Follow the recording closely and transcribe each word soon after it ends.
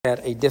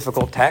At a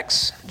difficult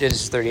text,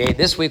 Genesis 38.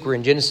 This week we're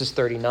in Genesis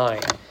 39.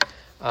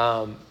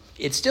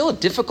 It's still a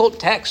difficult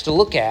text to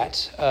look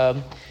at,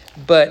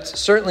 but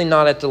certainly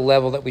not at the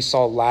level that we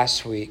saw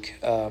last week.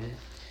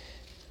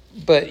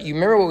 But you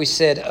remember what we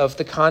said of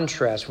the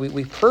contrast.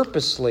 We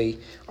purposely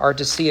are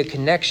to see a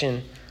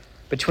connection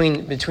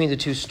between the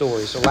two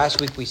stories. So last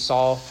week we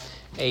saw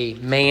a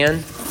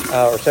man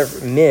or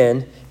several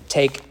men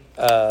take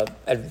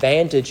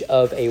advantage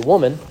of a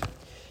woman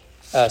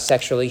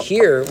sexually.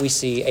 Here we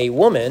see a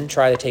woman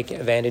try to take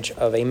advantage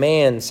of a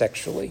man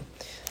sexually.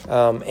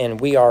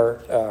 And we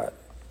are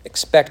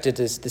expected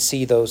to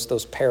see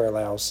those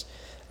parallels.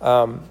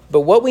 But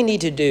what we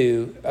need to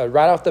do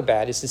right off the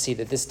bat is to see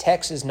that this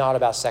text is not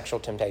about sexual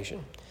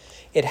temptation.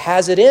 It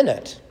has it in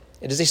it.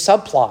 It is a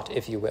subplot,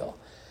 if you will.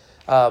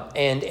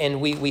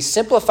 And we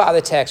simplify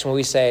the text when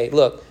we say,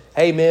 look,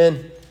 hey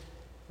men,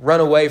 run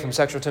away from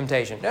sexual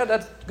temptation. No,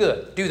 that's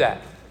good. Do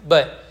that.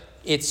 But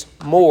it's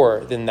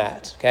more than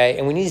that, okay?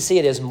 And we need to see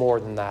it as more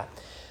than that.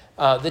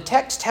 The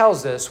text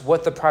tells us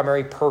what the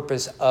primary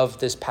purpose of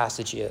this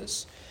passage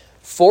is.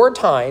 4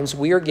 times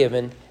we are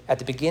given, at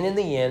the beginning and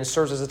the end,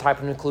 serves as a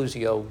type of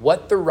inclusio,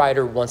 what the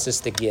writer wants us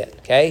to get,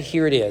 okay?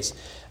 Here it is.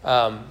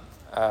 Don,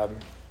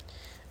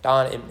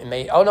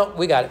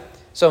 we got it.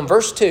 So in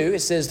verse 2, it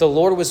says, the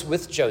Lord was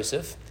with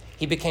Joseph.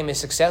 He became a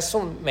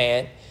successful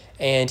man,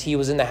 and he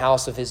was in the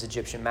house of his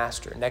Egyptian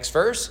master. Next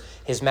verse,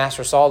 his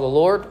master saw the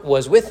Lord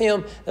was with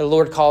him, and the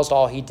Lord caused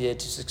all he did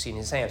to succeed in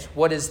his hands.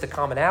 What is the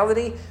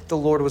commonality? The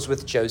Lord was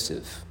with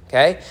Joseph,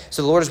 okay?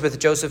 So the Lord is with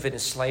Joseph in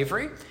his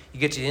slavery. You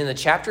get to the end of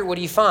the chapter, what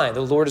do you find? The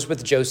Lord is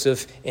with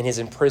Joseph in his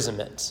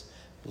imprisonment.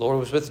 The Lord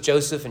was with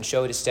Joseph and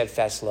showed his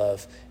steadfast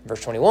love.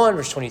 Verse 21,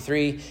 verse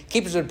 23,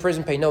 keepers of the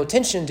prison paid no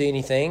attention to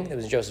anything that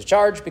was in Joseph's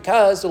charge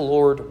because the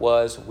Lord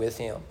was with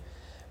him.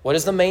 What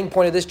is the main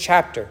point of this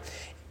chapter?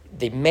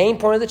 The main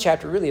point of the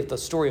chapter, really, of the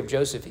story of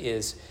Joseph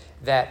is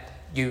that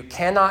you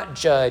cannot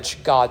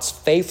judge God's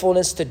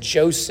faithfulness to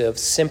Joseph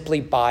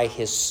simply by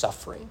his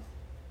suffering.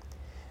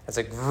 That's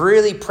a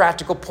really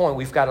practical point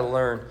we've got to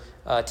learn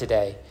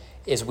today,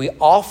 is we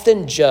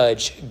often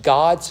judge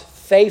God's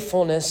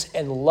faithfulness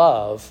and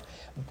love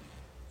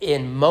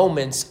in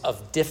moments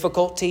of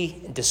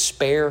difficulty,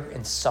 despair,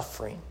 and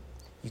suffering.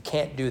 You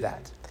can't do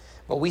that.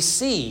 What we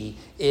see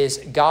is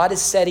God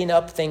is setting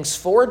up things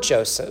for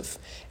Joseph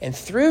and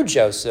through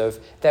Joseph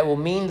that will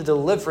mean the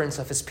deliverance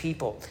of his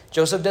people.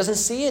 Joseph doesn't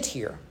see it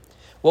here.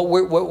 What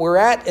we're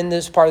at in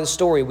this part of the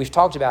story we've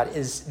talked about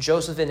is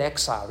Joseph in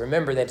exile.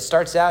 Remember that it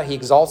starts out, he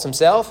exalts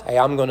himself. Hey,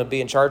 I'm going to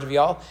be in charge of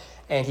y'all.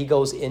 And he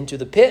goes into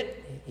the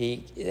pit,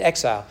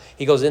 exile.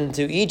 He goes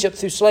into Egypt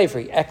through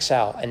slavery,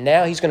 exile. And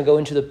now he's going to go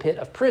into the pit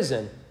of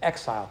prison,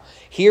 exile.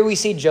 Here we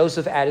see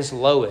Joseph at his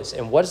lowest.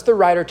 And what's the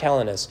writer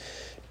telling us?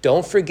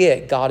 Don't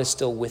forget, God is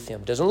still with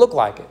him. Doesn't look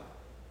like it.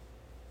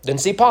 Doesn't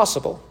seem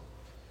possible.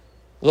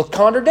 Look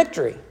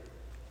contradictory.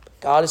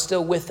 God is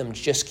still with him.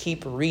 Just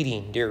keep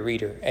reading, dear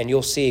reader, and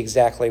you'll see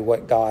exactly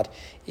what God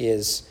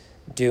is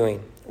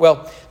doing.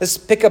 Well, let's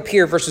pick up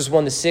here verses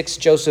 1 to 6.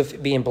 Joseph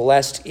being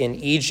blessed in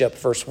Egypt,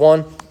 verse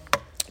 1.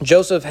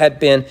 Joseph had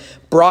been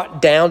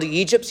brought down to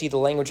Egypt. See the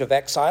language of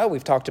exile.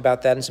 We've talked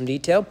about that in some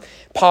detail.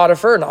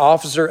 Potiphar, an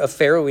officer of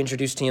Pharaoh, we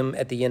introduced him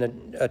at the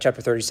end of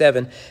chapter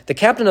 37. The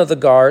captain of the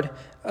guard,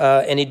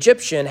 an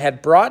Egyptian,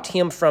 had brought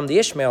him from the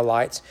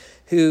Ishmaelites,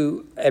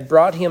 who had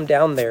brought him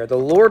down there. The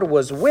Lord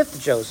was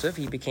with Joseph.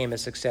 He became a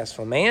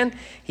successful man.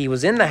 He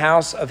was in the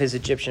house of his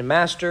Egyptian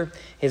master.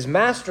 His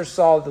master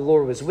saw that the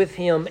Lord was with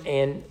him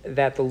and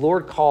that the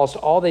Lord caused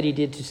all that he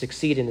did to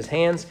succeed in his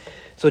hands.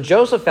 So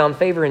Joseph found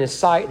favor in his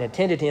sight and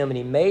attended him, and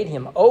he made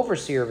him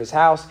overseer of his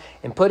house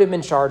and put him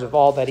in charge of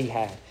all that he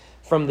had.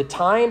 From the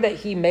time that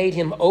he made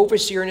him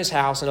overseer in his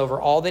house and over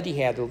all that he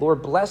had, the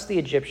Lord blessed the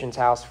Egyptian's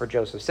house for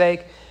Joseph's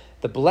sake.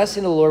 The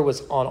blessing of the Lord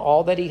was on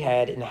all that he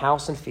had in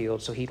house and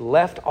field. So he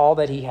left all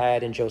that he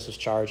had in Joseph's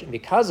charge. And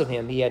because of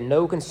him, he had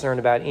no concern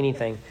about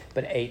anything,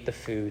 but ate the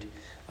food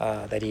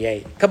that he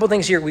ate. A couple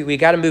things here. We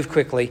got to move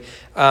quickly.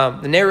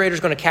 The narrator is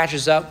going to catch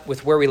us up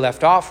with where we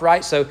left off,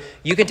 right? So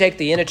you can take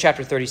the end of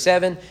chapter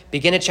 37,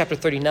 begin at chapter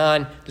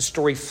 39. The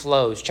story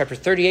flows. Chapter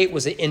 38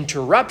 was an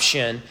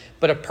interruption,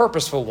 but a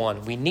purposeful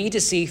one. We need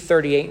to see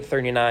 38 and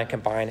 39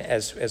 combined,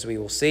 as we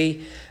will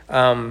see.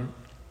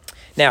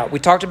 Now, we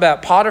talked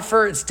about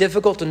Potiphar. It's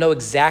difficult to know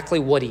exactly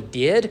what he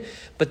did,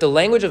 but the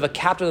language of a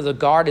captain of the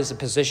guard is a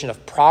position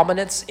of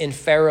prominence in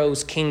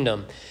Pharaoh's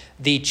kingdom.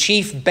 The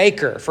chief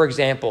baker, for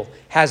example,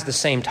 has the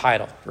same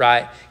title,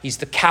 right? He's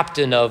the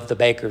captain of the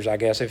bakers, I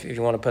guess, if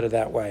you want to put it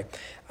that way.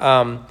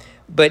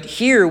 But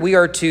here we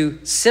are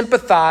to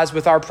sympathize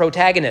with our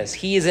protagonist.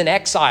 He is in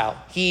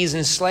exile. He is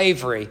in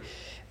slavery.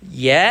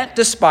 Yet,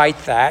 despite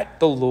that,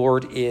 the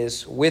Lord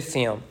is with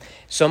him.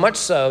 So much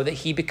so that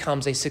he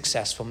becomes a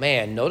successful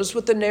man. Notice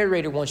what the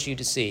narrator wants you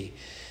to see.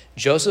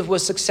 Joseph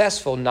was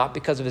successful not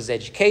because of his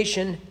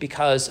education,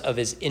 because of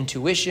his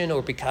intuition,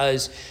 or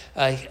because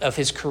of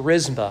his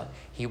charisma.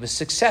 He was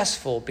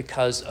successful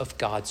because of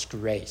God's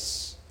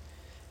grace.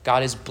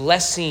 God is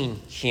blessing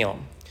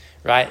him.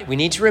 right? We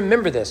need to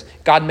remember this.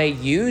 God may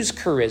use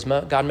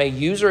charisma. God may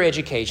use our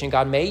education.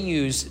 God may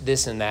use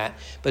this and that.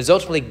 But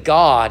ultimately,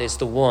 God is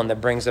the one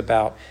that brings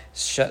about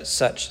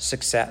such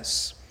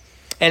success.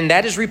 And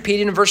that is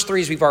repeated in verse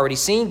 3, as we've already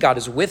seen. God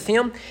is with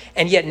him.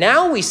 And yet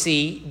now we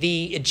see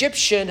the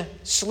Egyptian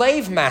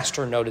slave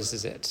master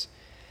notices it.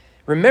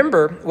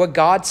 Remember what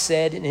God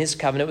said in his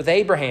covenant with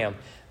Abraham.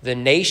 The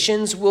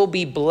nations will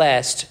be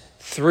blessed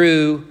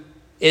through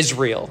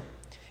Israel.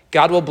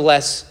 God will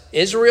bless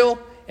Israel,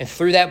 and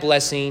through that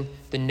blessing,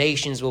 the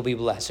nations will be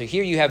blessed. So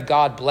here you have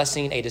God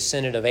blessing a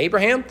descendant of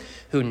Abraham,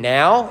 who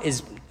now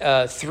is,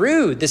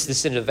 through this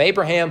descendant of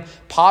Abraham,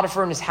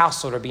 Potiphar and his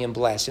household are being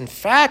blessed. In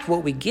fact,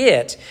 what we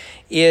get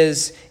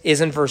is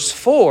in verse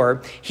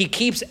 4, he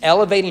keeps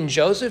elevating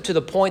Joseph to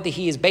the point that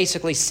he is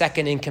basically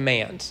second in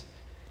command.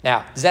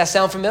 Now, does that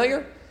sound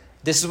familiar?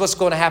 This is what's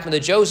going to happen to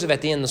Joseph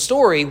at the end of the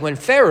story when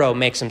Pharaoh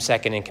makes him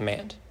second in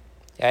command.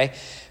 Okay?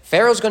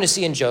 Pharaoh's going to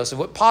see in Joseph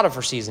what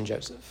Potiphar sees in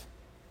Joseph.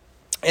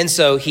 And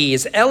so he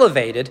is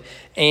elevated.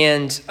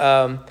 And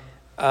now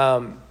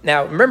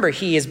remember,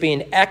 he is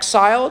being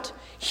exiled.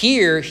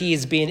 Here he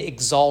is being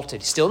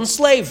exalted. Still in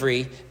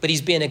slavery, but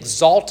he's being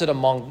exalted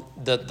among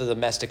the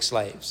domestic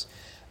slaves.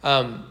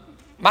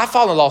 My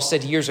father-in-law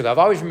said years ago, I've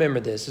always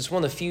remembered this. It's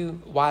one of the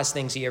few wise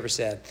things he ever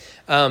said.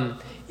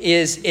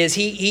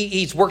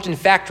 He's worked in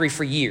factory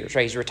for years,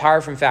 right? He's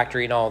retired from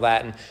factory and all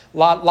that. And a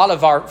lot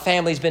of our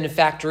family's been in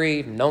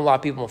factory, known a lot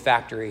of people in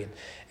factory.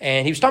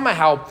 And he was talking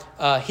about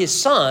how his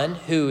son,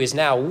 who is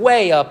now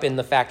way up in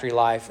the factory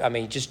life, I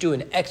mean, just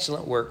doing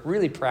excellent work,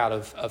 really proud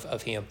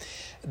of him,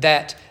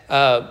 that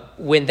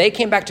when they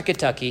came back to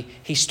Kentucky,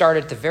 he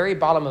started at the very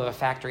bottom of a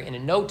factory, and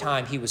in no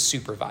time, he was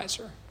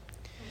supervisor.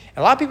 And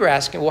a lot of people are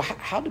asking, well,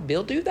 how did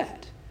Bill do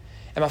that?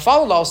 And my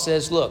father-in-law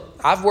says, look,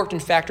 I've worked in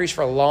factories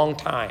for a long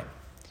time.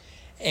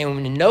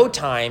 And in no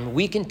time,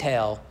 we can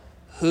tell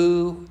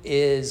who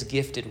is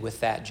gifted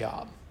with that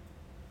job.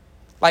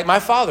 Like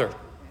my father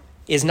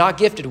is not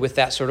gifted with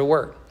that sort of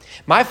work.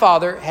 My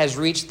father has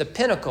reached the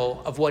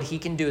pinnacle of what he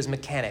can do as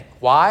mechanic.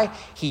 Why?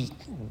 He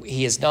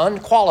is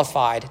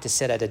unqualified to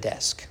sit at a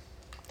desk.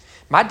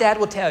 My dad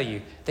will tell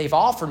you, they've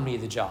offered me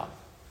the job.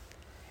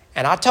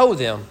 And I told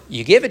them,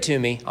 you give it to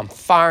me, I'm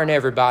firing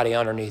everybody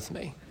underneath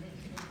me,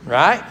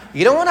 right?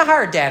 You don't want to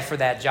hire dad for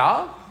that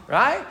job,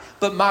 right?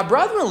 But my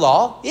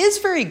brother-in-law is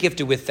very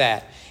gifted with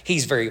that.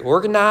 He's very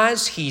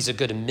organized. He's a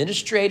good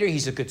administrator.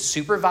 He's a good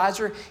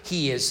supervisor.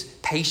 He is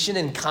patient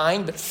and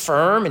kind, but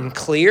firm and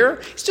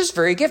clear. He's just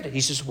very gifted.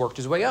 He's just worked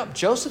his way up.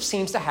 Joseph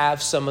seems to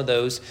have some of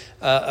those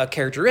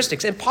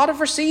characteristics. And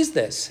Potiphar sees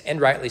this, and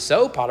rightly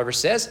so. Potiphar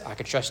says, I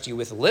can trust you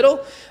with a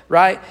little,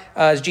 right?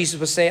 As Jesus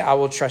would say, I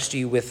will trust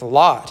you with a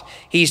lot.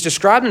 He's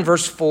described in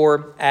verse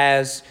 4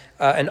 as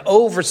an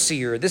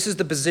overseer. This is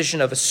the position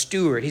of a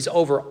steward. He's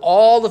over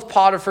all of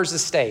Potiphar's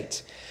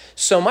estate.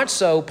 So much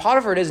so,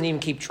 Potiphar doesn't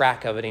even keep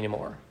track of it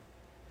anymore.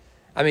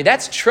 I mean,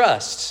 that's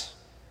trust.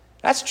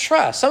 That's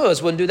trust. Some of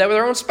us wouldn't do that with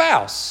our own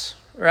spouse,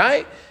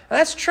 right? And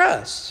that's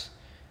trust.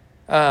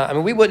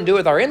 We wouldn't do it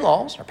with our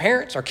in-laws, our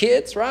parents, our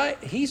kids,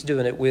 right? He's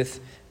doing it with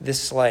this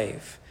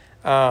slave.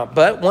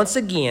 But once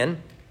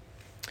again,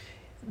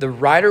 the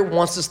writer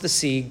wants us to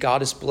see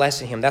God is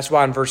blessing him. That's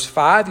why in verse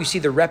 5, you see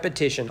the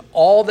repetition.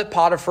 All that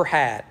Potiphar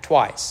had,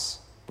 twice,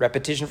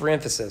 repetition for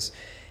emphasis,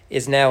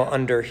 is now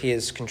under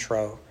his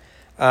control.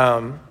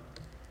 We'll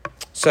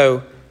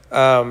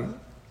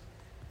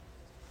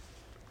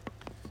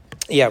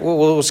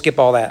skip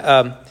all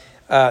that.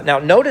 Now,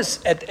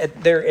 notice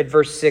at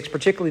verse 6,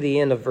 particularly the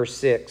end of verse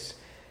 6,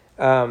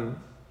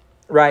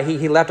 right?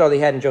 He left all he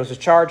had in Joseph's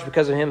charge.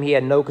 Because of him, he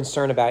had no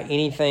concern about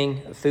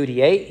anything of food he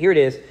ate. Here it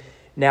is.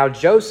 Now,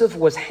 Joseph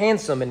was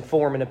handsome in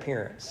form and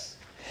appearance.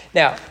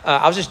 Now,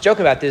 I was just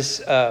joking about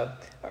this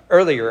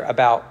earlier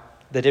about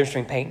the difference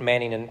between Peyton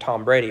Manning and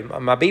Tom Brady.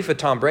 My beef with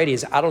Tom Brady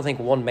is I don't think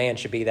one man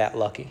should be that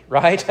lucky,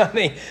 right? I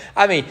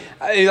mean,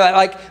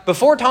 like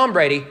before Tom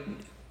Brady,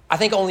 I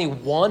think only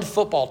one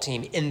football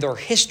team in their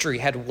history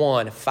had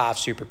won 5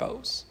 Super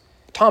Bowls.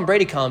 Tom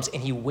Brady comes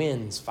and he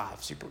wins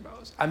 5 Super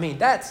Bowls. I mean,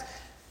 that's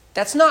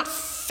not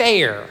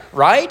fair,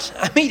 right?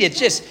 I mean, it's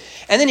just,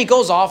 and then he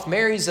goes off,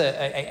 marries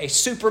a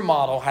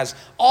supermodel, has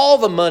all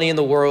the money in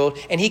the world,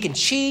 and he can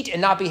cheat and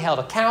not be held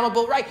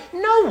accountable, right?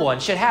 No one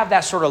should have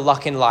that sort of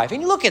luck in life.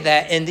 And you look at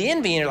that and the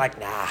envy, and you're like,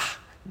 nah,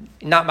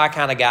 not my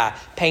kind of guy.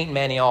 Peyton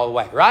Manning all the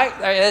way, right?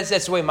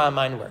 That's the way my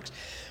mind works.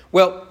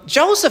 Well,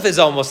 Joseph is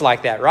almost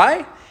like that,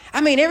 right?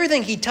 I mean,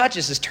 everything he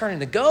touches is turning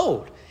to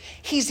gold.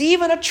 He's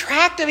even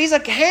attractive. He's a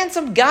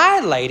handsome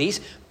guy,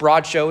 ladies.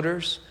 Broad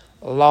shoulders,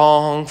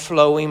 long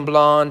flowing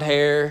blonde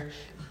hair,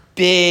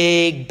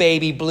 big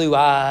baby blue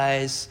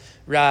eyes,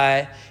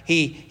 right?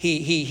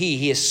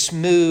 He is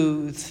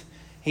smooth.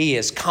 He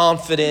is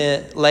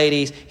confident,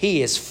 ladies.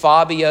 He is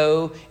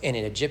Fabio in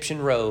an Egyptian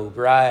robe,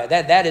 right?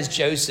 That is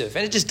Joseph,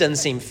 and it just doesn't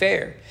seem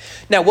fair.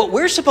 Now, what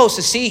we're supposed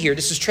to see here,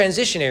 this is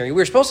transitionary.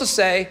 We're supposed to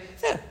say,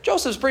 yeah,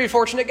 Joseph's a pretty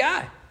fortunate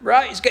guy,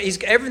 right?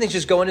 Everything's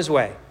just going his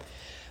way.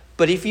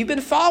 But if you've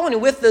been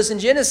following with us in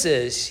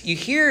Genesis, you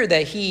hear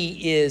that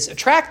he is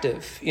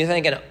attractive. You're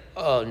thinking,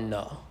 oh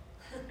no.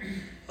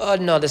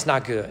 No, that's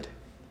not good.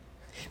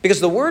 Because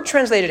the word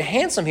translated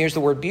handsome here is the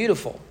word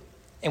beautiful.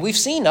 And we've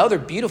seen other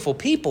beautiful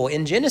people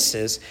in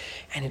Genesis,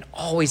 and it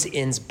always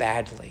ends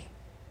badly.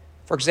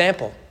 For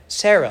example,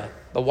 Sarah,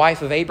 the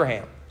wife of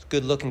Abraham,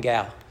 good-looking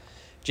gal.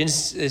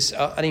 Genesis,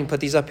 I didn't even put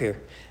these up here.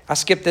 I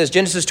skipped this.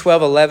 Genesis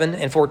 12, 11,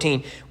 and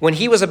 14. When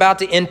he was about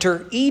to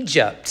enter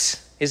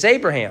Egypt, is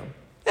Abraham.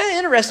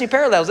 Interesting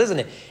parallels, isn't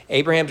it?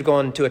 Abraham's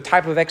going to a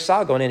type of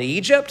exile, going into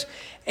Egypt.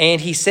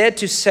 And he said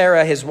to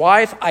Sarah, his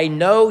wife, I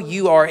know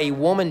you are a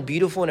woman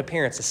beautiful in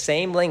appearance. The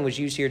same language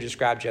used here to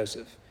describe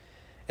Joseph.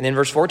 And then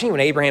verse 14,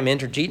 when Abraham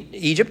entered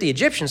Egypt, the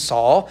Egyptians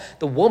saw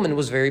the woman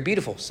was very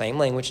beautiful. Same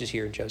language as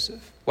here in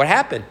Joseph. What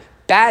happened?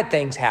 Bad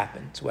things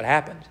happened. That's what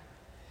happened.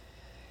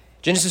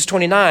 Genesis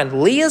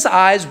 29, Leah's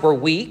eyes were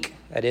weak.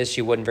 That is,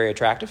 she wasn't very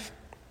attractive.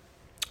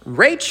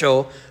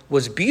 Rachel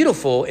was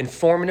beautiful in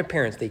form and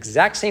appearance. The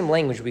exact same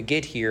language we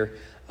get here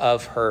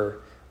of her,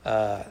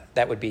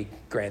 that would be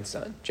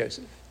grandson,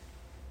 Joseph.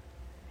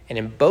 And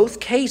in both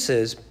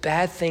cases,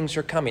 bad things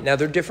are coming. Now,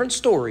 they're different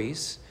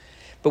stories,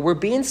 but we're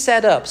being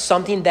set up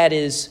something that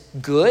is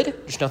good.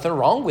 There's nothing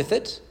wrong with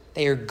it.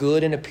 They are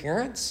good in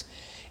appearance,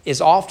 is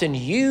often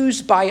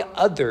used by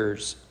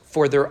others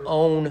for their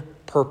own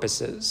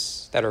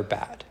purposes that are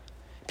bad.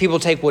 People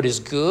take what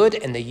is good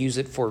and they use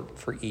it for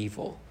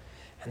evil.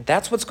 And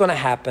that's what's going to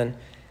happen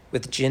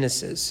with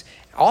Genesis.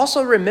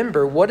 Also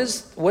remember, what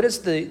is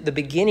the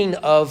beginning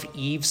of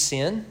Eve's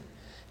sin?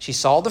 She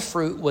saw the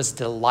fruit was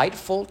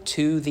delightful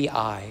to the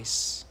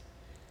eyes.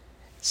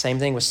 Same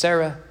thing with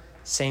Sarah,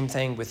 same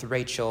thing with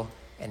Rachel,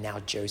 and now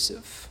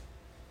Joseph.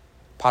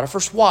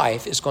 Potiphar's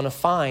wife is going to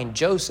find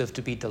Joseph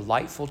to be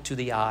delightful to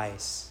the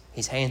eyes.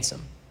 He's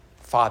handsome,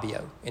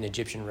 Fabio in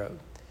Egyptian robe.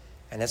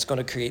 And that's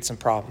going to create some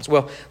problems.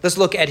 Well, let's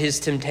look at his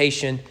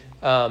temptation.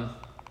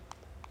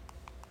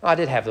 I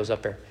did have those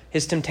up there.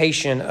 His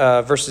temptation,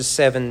 verses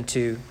 7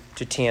 to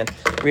 10.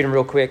 Read them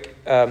real quick.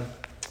 And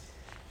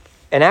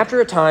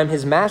after a time,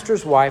 his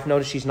master's wife,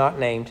 notice she's not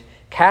named,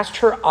 cast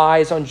her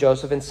eyes on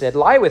Joseph and said,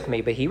 lie with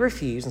me. But he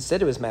refused and said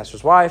to his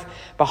master's wife,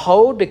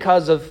 behold,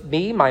 because of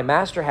me, my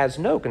master has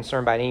no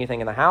concern about anything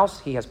in the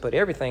house. He has put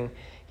everything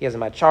he has in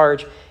my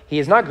charge. He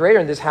is not greater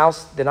in this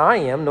house than I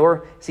am,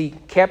 nor has he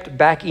kept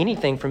back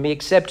anything from me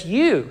except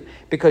you,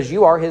 because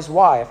you are his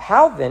wife.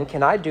 How then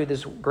can I do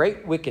this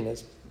great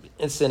wickedness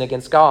and sin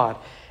against God?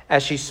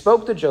 As she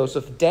spoke to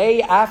Joseph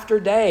day after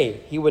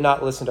day, he would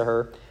not listen to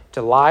her,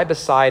 to lie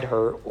beside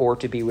her or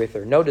to be with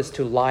her. Notice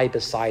to lie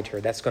beside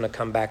her. That's going to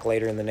come back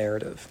later in the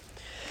narrative.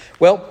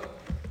 Well,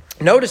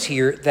 notice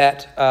here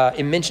that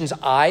it mentions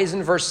eyes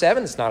in verse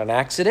 7. It's not an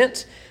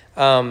accident.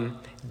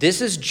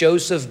 This is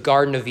Joseph's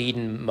Garden of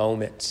Eden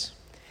moment.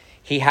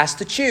 He has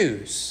to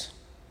choose.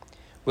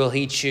 Will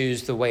he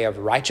choose the way of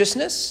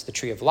righteousness, the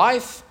tree of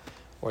life,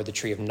 or the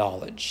tree of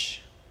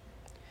knowledge?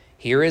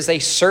 Here is a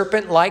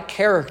serpent-like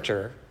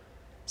character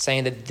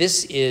saying that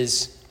this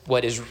is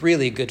what is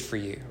really good for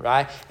you,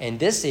 right? And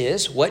this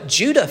is what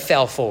Judah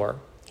fell for.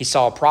 He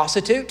saw a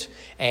prostitute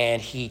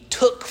and he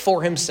took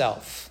for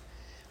himself.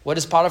 What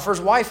is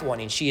Potiphar's wife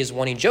wanting? She is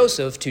wanting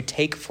Joseph to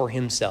take for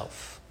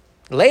himself.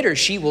 Later,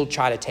 she will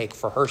try to take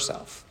for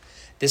herself.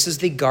 This is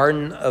the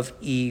Garden of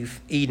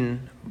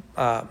Eden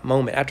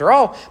moment. After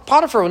all,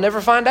 Potiphar will never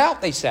find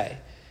out, they say.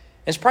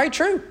 It's probably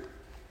true.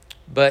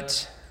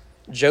 But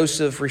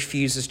Joseph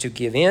refuses to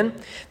give in.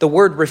 The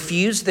word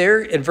refuse there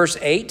in verse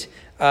 8,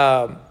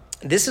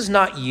 this is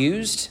not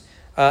used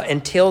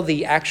until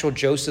the actual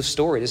Joseph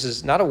story. This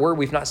is not a word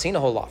we've not seen a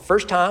whole lot.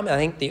 First time, I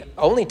think the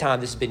only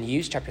time this has been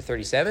used, chapter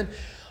 37,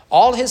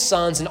 all his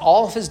sons and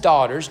all of his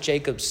daughters,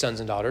 Jacob's sons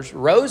and daughters,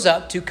 rose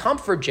up to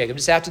comfort Jacob.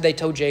 Just after they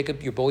told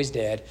Jacob, your boy's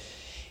dead,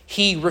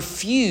 he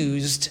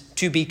refused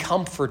to be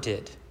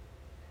comforted.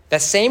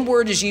 That same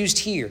word is used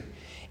here.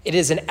 It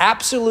is an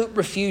absolute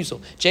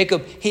refusal.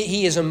 Jacob,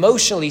 he is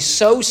emotionally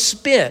so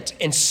spent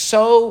and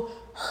so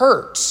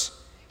hurt.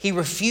 He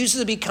refuses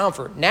to be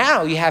comforted.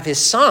 Now you have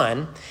his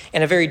son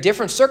in a very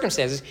different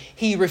circumstances.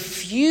 He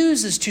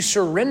refuses to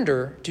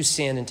surrender to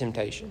sin and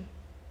temptation.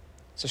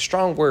 It's a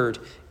strong word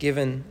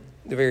given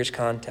the various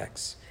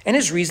contexts. And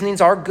his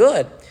reasonings are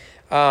good.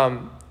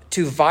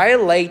 To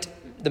violate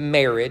the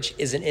marriage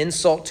is an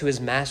insult to his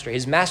master.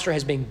 His master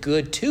has been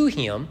good to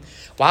him.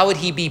 Why would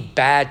he be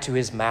bad to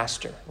his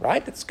master,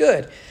 right? That's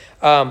good.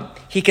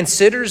 He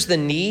considers the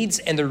needs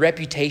and the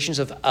reputations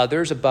of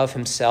others above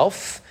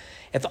himself.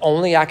 If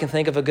only I can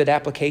think of a good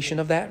application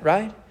of that,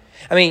 right?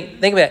 I mean,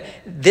 think about it.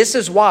 This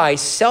is why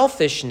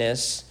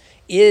selfishness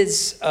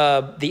is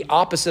the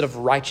opposite of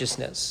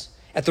righteousness.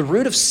 At the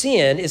root of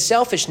sin is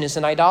selfishness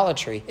and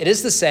idolatry. It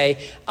is to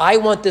say, I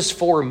want this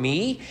for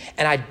me,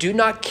 and I do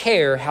not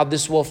care how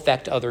this will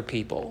affect other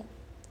people.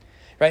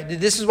 Right?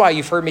 This is why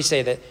you've heard me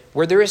say that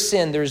where there is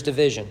sin, there is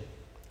division.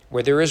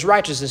 Where there is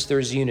righteousness, there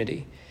is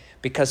unity.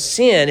 Because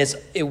sin,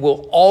 it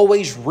will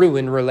always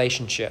ruin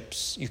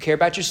relationships. You care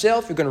about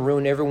yourself, you're going to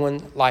ruin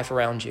everyone's life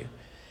around you.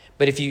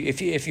 But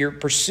if your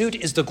pursuit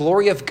is the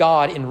glory of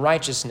God in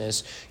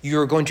righteousness,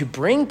 you're going to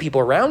bring people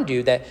around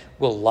you that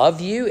will love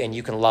you and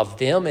you can love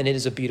them, and it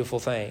is a beautiful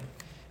thing.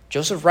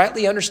 Joseph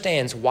rightly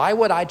understands, why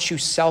would I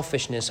choose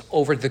selfishness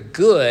over the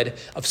good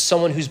of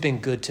someone who's been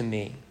good to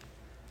me?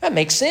 That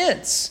makes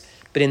sense.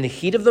 But in the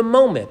heat of the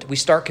moment, we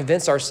start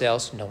convince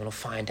ourselves, no one will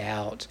find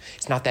out.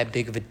 It's not that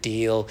big of a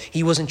deal.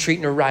 He wasn't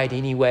treating her right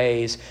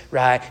anyways,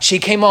 right? She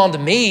came on to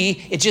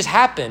me. It just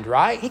happened,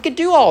 right? He could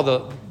do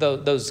all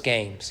those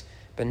games.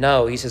 But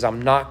no, he says,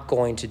 I'm not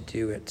going to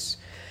do it.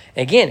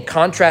 Again,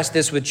 contrast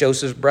this with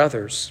Joseph's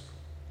brothers.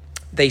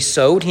 They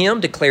sold him,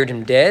 declared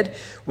him dead,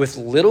 with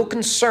little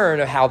concern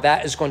of how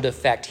that is going to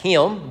affect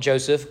him,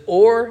 Joseph,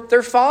 or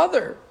their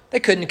father. They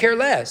couldn't care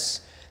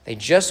less. They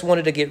just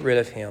wanted to get rid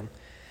of him.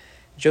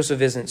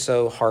 Joseph isn't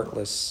so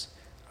heartless.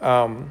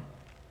 Also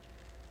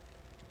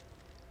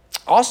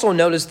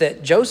notice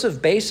that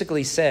Joseph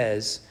basically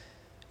says,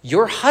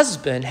 your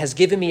husband has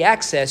given me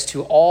access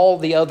to all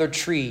the other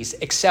trees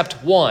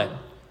except one.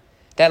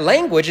 That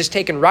language is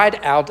taken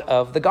right out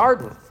of the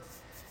garden.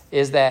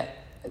 Is that,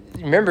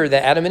 remember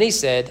that Adam and Eve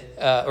said,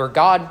 or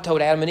God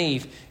told Adam and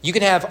Eve, you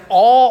can have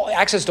all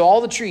access to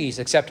all the trees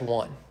except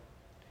one.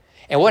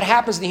 And what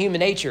happens in human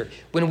nature?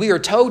 When we are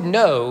told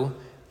no,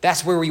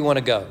 that's where we want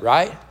to go,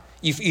 right?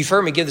 You've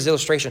heard me give this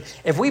illustration.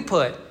 If we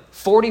put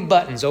 40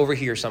 buttons over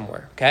here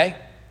somewhere, okay?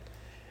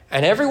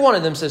 And every one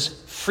of them says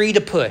free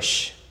to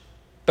push.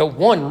 But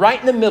one right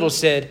in the middle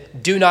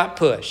said, do not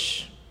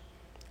push.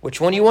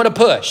 Which one do you want to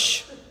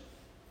push?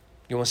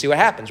 You want to see what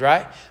happens,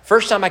 right?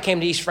 First time I came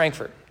to East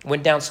Frankfort,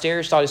 went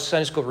downstairs, saw these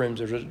Sunday school rooms.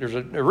 There's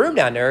a room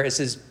down there. It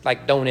says,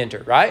 like, don't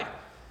enter, right?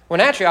 Well,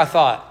 naturally, I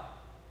thought,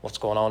 what's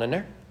going on in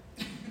there?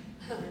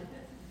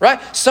 Right?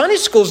 Sunday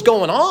school's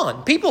going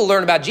on. People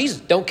learn about Jesus,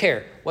 don't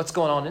care. What's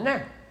going on in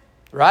there?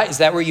 Right? Is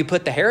that where you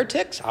put the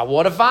heretics? I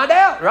want to find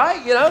out,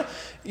 right?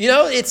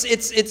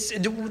 It's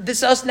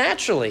this us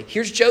naturally.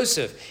 Here's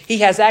Joseph. He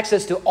has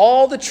access to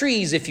all the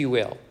trees, if you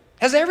will.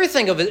 Has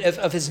everything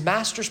of his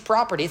master's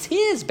property. It's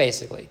his,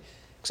 basically,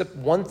 except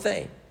one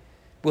thing.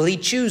 Will he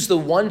choose the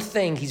one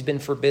thing he's been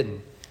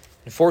forbidden?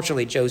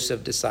 Unfortunately,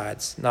 Joseph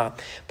decides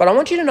not. But I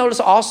want you to notice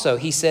also,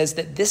 he says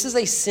that this is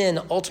a sin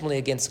ultimately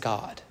against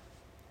God.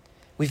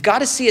 We've got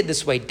to see it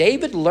this way.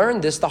 David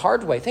learned this the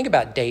hard way. Think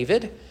about it.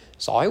 David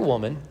saw a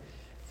woman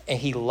and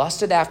he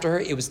lusted after her.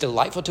 It was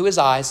delightful to his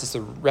eyes. It's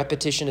the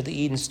repetition of the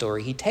Eden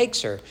story. He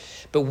takes her.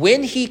 But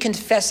when he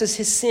confesses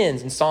his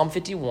sins in Psalm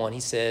 51, he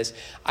says,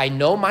 I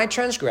know my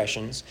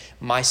transgressions.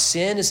 My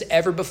sin is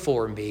ever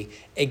before me.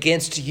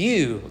 Against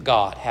you,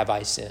 God, have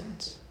I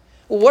sinned.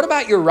 Well, what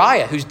about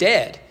Uriah, who's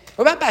dead?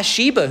 What about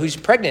Bathsheba, who's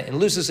pregnant and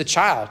loses a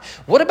child?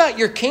 What about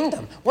your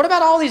kingdom? What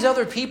about all these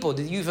other people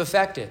that you've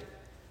affected?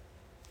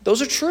 Those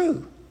are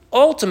true.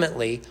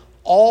 Ultimately,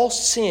 all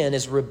sin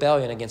is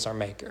rebellion against our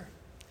Maker.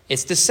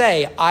 It's to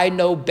say, I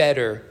know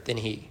better than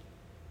he.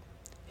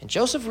 And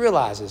Joseph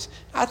realizes,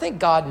 I think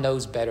God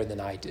knows better than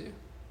I do.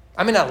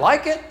 I mean, I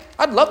like it.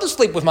 I'd love to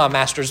sleep with my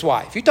master's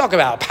wife. You talk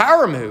about a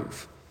power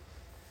move.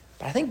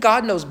 But I think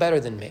God knows better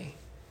than me.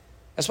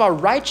 That's why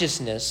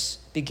righteousness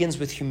begins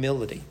with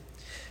humility.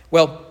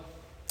 Well,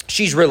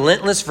 she's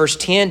relentless, verse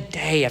 10,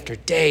 day after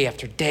day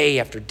after day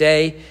after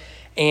day.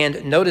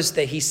 And notice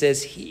that he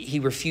says he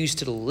refused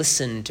to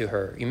listen to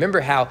her. You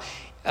remember how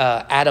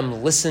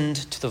Adam listened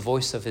to the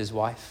voice of his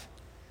wife?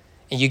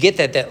 And you get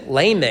that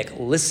Lamech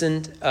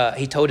listened.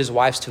 He told his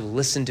wives to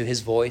listen to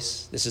his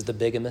voice. This is the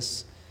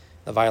bigamist,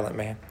 the violent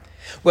man.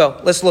 Well,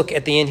 let's look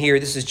at the end here.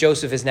 This is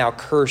Joseph is now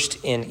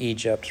cursed in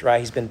Egypt, right?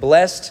 He's been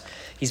blessed,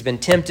 he's been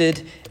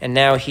tempted, and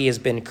now he has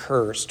been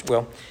cursed.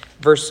 Well,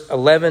 verse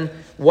 11,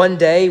 one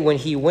day when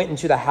he went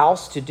into the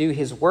house to do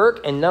his work,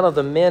 and none of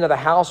the men of the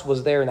house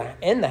was there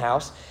in the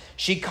house,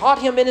 she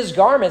caught him in his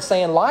garment,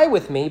 saying, lie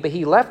with me. But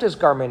he left his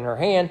garment in her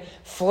hand,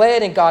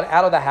 fled, and got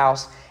out of the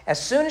house.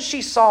 As soon as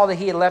she saw that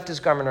he had left his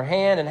garment in her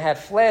hand and had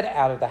fled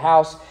out of the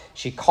house,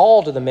 she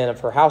called to the men of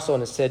her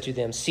household and said to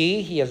them,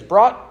 see, he has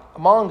brought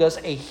among us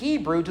a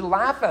Hebrew to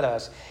laugh at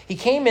us. He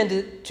came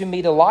in to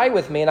me to lie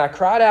with me, and I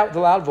cried out with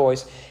a loud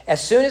voice.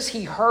 As soon as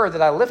he heard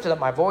that I lifted up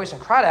my voice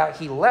and cried out,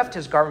 he left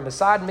his garment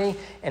beside me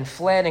and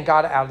fled and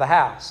got out of the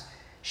house.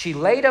 She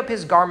laid up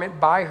his garment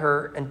by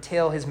her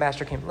until his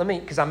master came.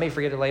 Because I may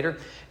forget it later.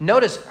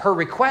 Notice her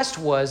request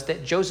was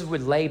that Joseph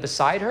would lay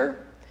beside her.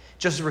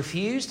 Joseph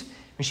refused.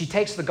 When she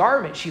takes the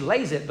garment, she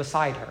lays it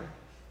beside her.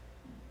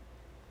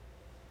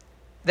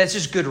 That's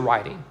just good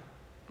writing,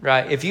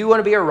 right? If you want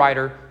to be a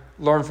writer,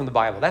 learn from the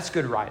Bible. That's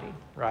good writing,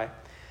 right?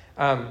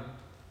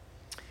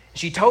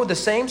 She told the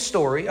same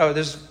story. Oh,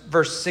 there's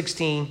verse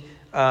 16.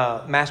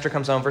 Master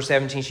comes home, verse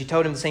 17. She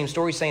told him the same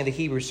story, saying, the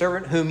Hebrew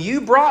servant, whom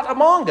you brought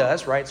among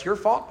us, right? It's your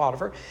fault,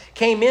 Potiphar,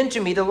 came in to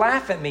me to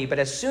laugh at me. But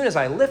as soon as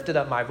I lifted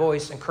up my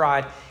voice and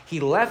cried, he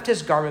left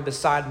his garment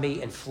beside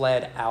me and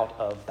fled out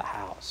of the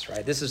house,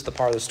 right? This is the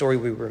part of the story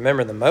we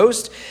remember the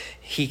most.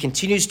 He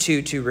continues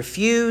to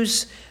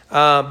refuse,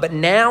 but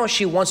now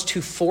she wants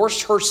to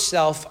force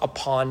herself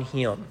upon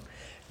him.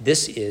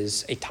 This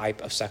is a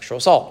type of sexual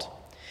assault.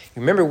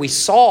 Remember, we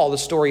saw the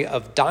story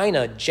of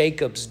Dinah,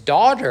 Jacob's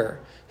daughter,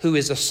 who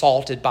is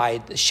assaulted by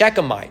the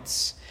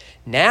Shechemites.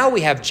 Now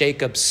we have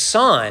Jacob's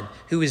son,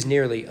 who is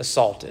nearly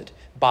assaulted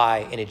by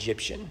an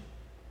Egyptian.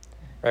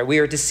 Right? We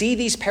are to see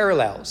these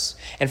parallels.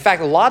 In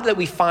fact, a lot that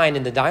we find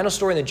in the Dinah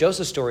story and the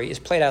Joseph story is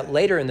played out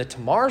later in the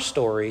Tamar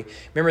story.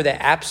 Remember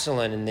that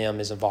Absalom and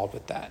them is involved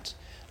with that.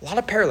 A lot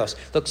of parallels.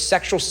 Look,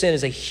 sexual sin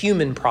is a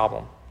human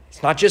problem.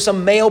 It's not just a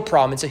male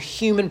problem. It's a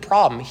human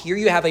problem. Here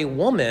you have a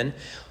woman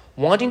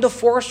wanting to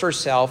force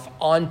herself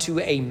onto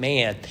a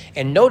man.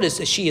 And notice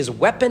that she is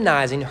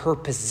weaponizing her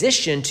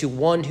position to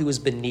one who is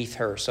beneath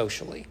her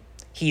socially.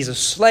 He's a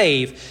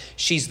slave.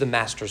 She's the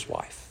master's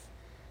wife.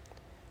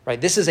 Right?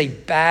 This is a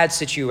bad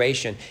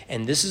situation.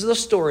 And this is the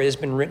story that's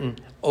been written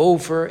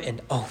over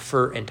and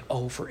over and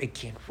over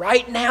again.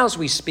 Right now as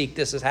we speak,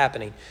 this is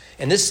happening.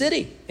 In this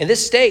city, in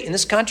this state, in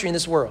this country, in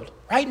this world.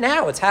 Right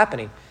now it's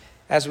happening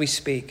as we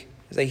speak.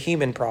 It's a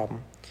human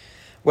problem.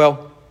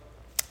 Well,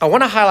 I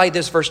want to highlight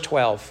this verse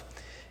 12.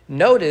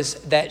 Notice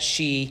that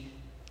she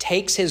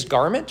takes his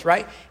garment,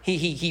 right?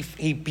 He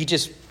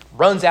just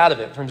runs out of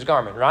it from his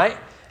garment, right?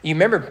 You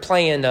remember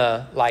playing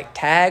like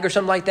tag or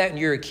something like that when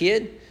you were a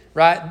kid?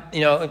 Right?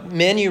 You know,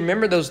 men, you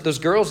remember those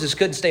girls just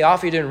couldn't stay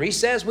off you during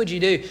recess? What'd you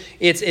do?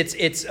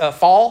 It's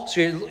fall,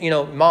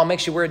 so mom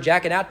makes you wear a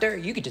jacket out there.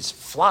 You could just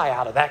fly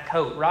out of that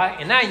coat, right?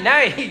 And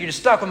now you're just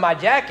stuck with my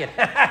jacket.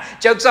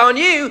 Joke's on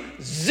you.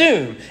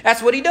 Zoom.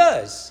 That's what he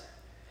does.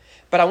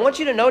 But I want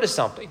you to notice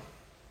something.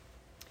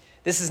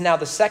 This is now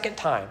the second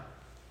time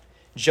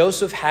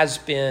Joseph has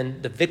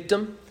been the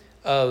victim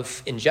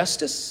of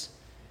injustice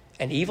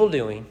and evil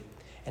doing.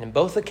 And in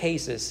both the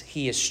cases,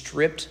 he is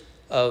stripped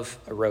of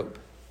a robe.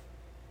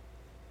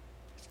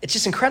 It's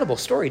just incredible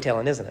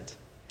storytelling, isn't it?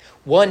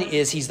 One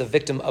is he's the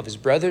victim of his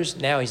brothers.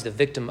 Now he's the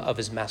victim of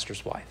his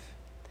master's wife.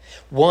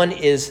 One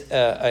is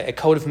a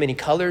coat of many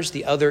colors.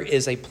 The other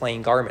is a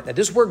plain garment. Now,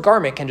 this word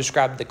garment can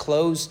describe the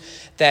clothes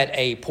that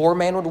a poor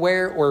man would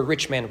wear or a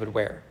rich man would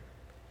wear.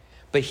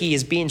 But he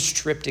is being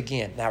stripped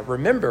again. Now,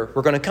 remember,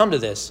 we're going to come to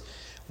this.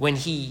 When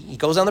he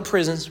goes down to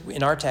prisons,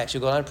 in our text,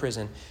 he'll go down to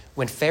prison.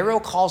 When Pharaoh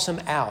calls him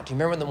out, do you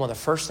remember one of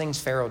the first things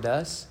Pharaoh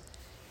does?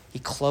 He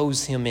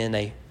clothes him in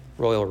a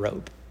royal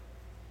robe.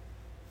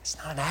 It's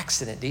not an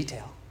accident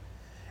detail.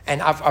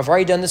 And I've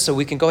already done this, so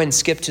we can go ahead and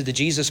skip to the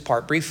Jesus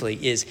part briefly,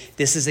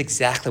 this is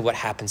exactly what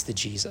happens to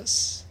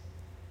Jesus.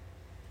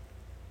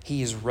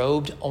 He is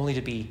robed only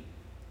to be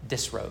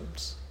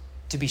disrobed,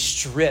 to be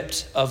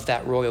stripped of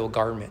that royal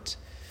garment,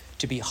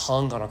 to be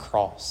hung on a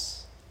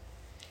cross.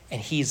 And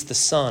he's the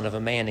son of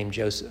a man named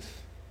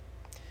Joseph,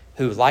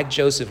 who, like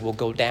Joseph, will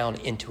go down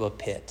into a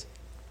pit,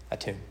 a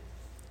tomb.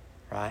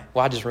 Right?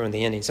 Well, I just ruined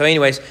the ending. So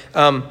anyways,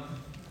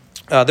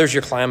 there's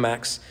your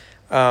climax.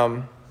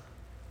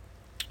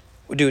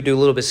 We'll do a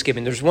little bit of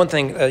skipping. There's one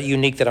thing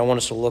unique that I want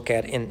us to look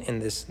at in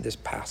this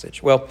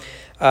passage. Well,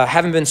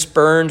 having been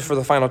spurned for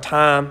the final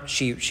time,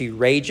 she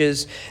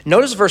rages.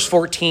 Notice verse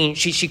 14.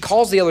 She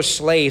calls the other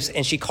slaves,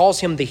 and she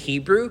calls him the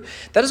Hebrew.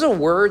 That is a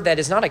word that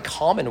is not a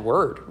common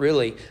word,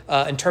 really,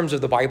 in terms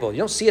of the Bible. You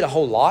don't see it a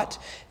whole lot.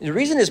 The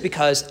reason is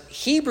because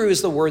Hebrew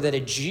is the word that a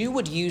Jew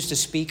would use to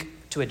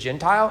speak to a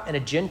Gentile, and a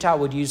Gentile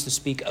would use to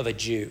speak of a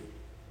Jew.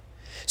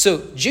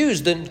 So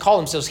Jews didn't call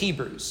themselves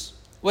Hebrews.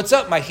 What's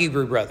up, my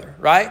Hebrew brother,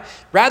 right?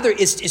 Rather,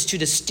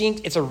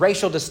 it's a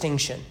racial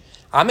distinction.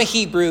 I'm a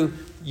Hebrew,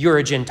 you're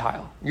a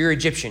Gentile. You're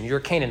Egyptian, you're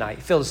a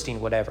Canaanite,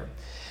 Philistine, whatever.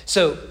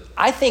 So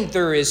I think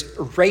there is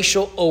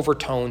racial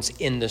overtones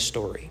in this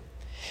story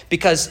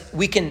because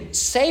we can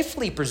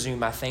safely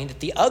presume, I think, that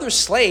the other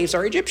slaves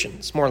are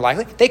Egyptians, more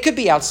likely. They could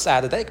be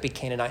outside of that. They could be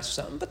Canaanites or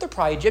something, but they're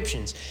probably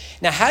Egyptians.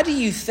 Now, how do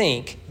you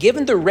think,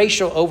 given the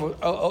racial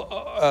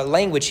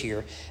language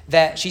here,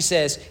 that she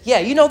says, yeah,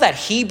 you know that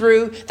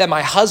Hebrew that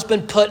my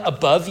husband put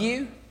above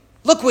you?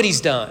 Look what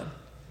he's done.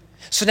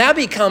 So now it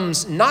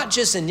becomes not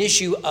just an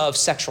issue of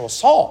sexual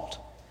assault,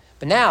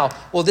 but now,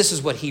 well, this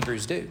is what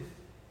Hebrews do.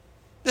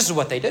 This is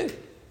what they do.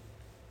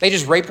 They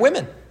just rape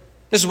women.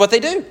 This is what they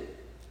do.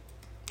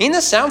 Doesn't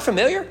this sound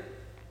familiar?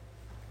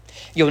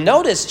 You'll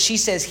notice she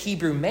says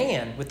Hebrew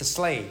man with the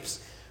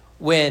slaves.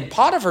 When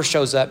Potiphar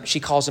shows up, she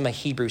calls him a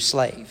Hebrew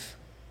slave.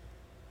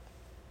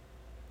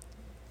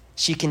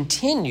 She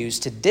continues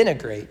to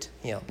denigrate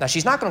him. Now,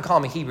 she's not going to call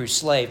him a Hebrew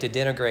slave to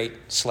denigrate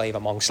slave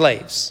among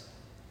slaves.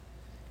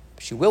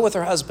 But she will with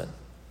her husband.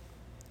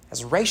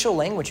 Has racial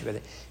language with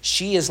it.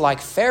 She is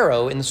like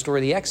Pharaoh in the story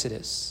of the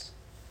Exodus.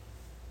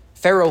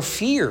 Pharaoh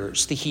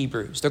fears the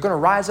Hebrews. They're going to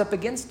rise up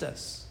against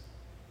us.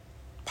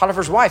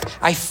 Potiphar's wife,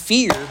 I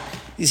fear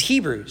these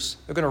Hebrews.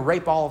 They're going to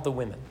rape all of the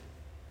women.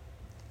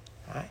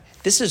 All right?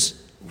 This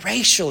is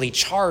racially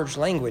charged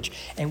language,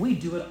 and we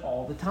do it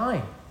all the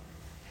time.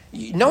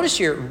 Notice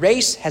here,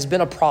 race has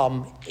been a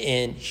problem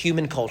in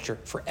human culture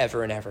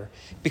forever and ever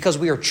because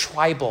we are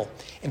tribal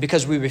and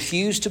because we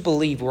refuse to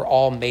believe we're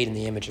all made in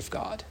the image of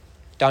God.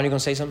 Don, you going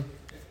to say something?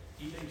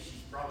 Do you think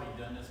she's probably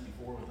done this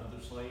before with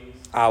other slaves?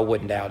 I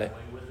wouldn't doubt it.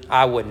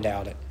 I wouldn't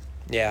doubt it.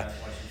 Yeah.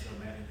 That's why she's so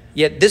mad.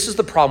 Yet this is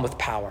the problem with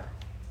power.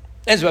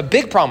 And it's a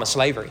big problem with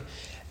slavery.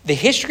 The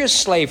history of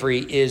slavery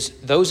is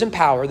those in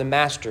power, the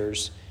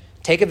masters,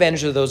 take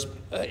advantage of those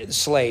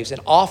slaves,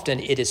 and often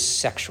it is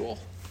sexual.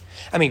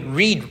 I mean,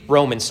 read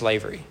Roman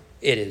slavery.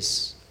 It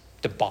is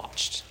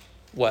debauched.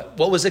 What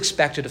was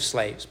expected of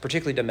slaves,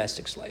 particularly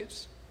domestic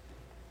slaves?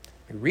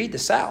 Read the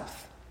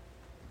South.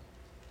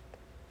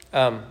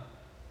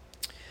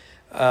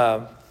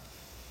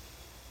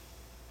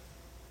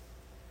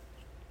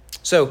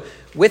 So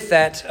with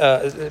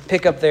that,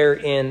 pick up there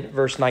in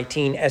verse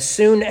 19. As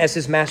soon as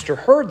his master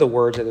heard the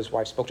words that his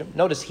wife spoke to him,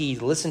 notice he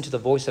listened to the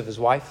voice of his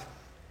wife.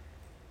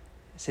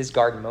 It's his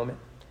garden moment.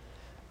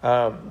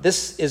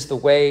 This is the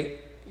way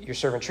your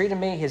servant treated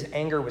me. His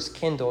anger was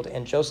kindled,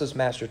 and Joseph's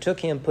master took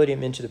him, put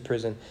him into the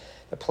prison,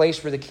 the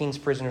place where the king's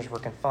prisoners were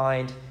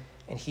confined,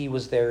 and he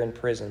was there in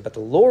prison. But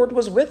the Lord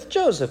was with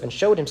Joseph and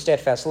showed him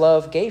steadfast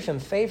love, gave him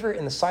favor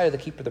in the sight of the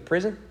keeper of the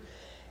prison.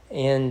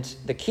 And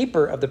the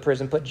keeper of the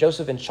prison put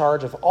Joseph in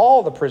charge of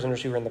all the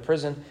prisoners who were in the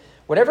prison.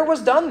 Whatever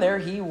was done there,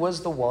 he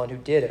was the one who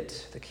did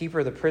it. The keeper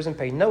of the prison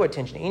paid no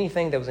attention to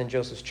anything that was in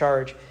Joseph's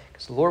charge,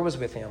 because the Lord was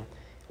with him.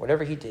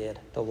 Whatever he did,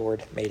 the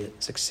Lord made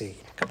it succeed.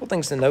 A couple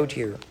things to note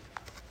here.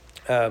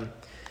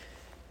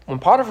 When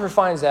Potiphar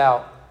finds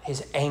out,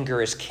 his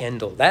anger is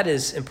kindled. That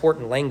is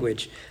important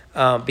language,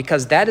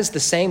 because that is the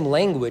same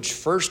language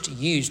first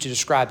used to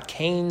describe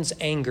Cain's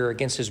anger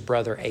against his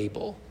brother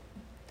Abel.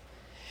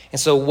 And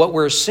so what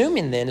we're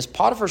assuming then is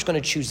Potiphar's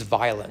going to choose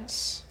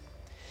violence.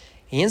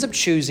 He ends up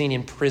choosing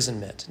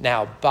imprisonment.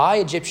 Now, by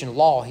Egyptian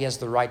law, he has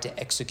the right to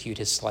execute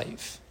his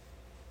slave.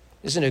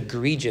 This is an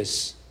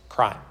egregious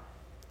crime.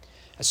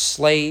 A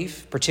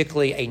slave,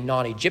 particularly a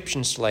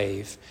non-Egyptian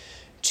slave,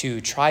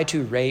 to try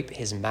to rape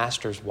his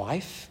master's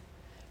wife,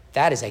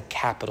 that is a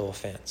capital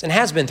offense and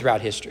has been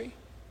throughout history.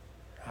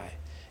 Right?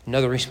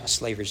 Another reason why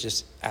slavery is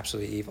just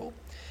absolutely evil.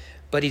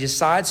 But he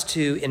decides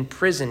to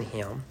imprison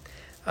him.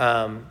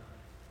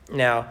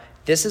 Now,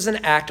 this is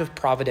an act of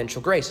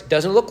providential grace.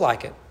 Doesn't look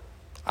like it.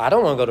 I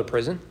don't want to go to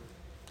prison.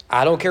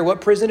 I don't care what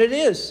prison it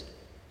is.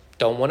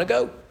 Don't want to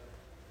go.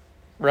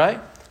 Right?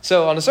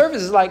 So on the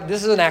surface, it's like,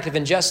 this is an act of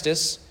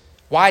injustice.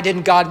 Why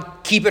didn't God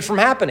keep it from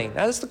happening?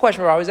 Now, that's the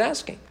question we're always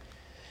asking.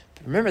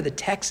 But remember, the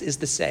text is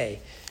to say,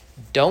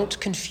 don't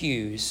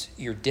confuse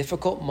your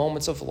difficult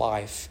moments of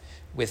life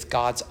with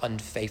God's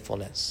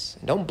unfaithfulness.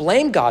 And don't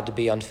blame God to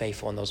be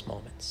unfaithful in those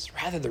moments.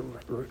 Rather, the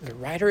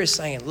writer is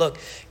saying, look,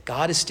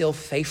 God is still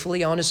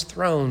faithfully on his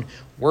throne,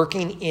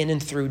 working in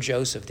and through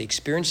Joseph. The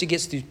experience he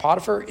gets through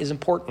Potiphar is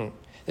important.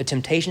 The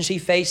temptations he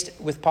faced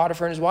with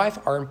Potiphar and his wife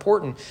are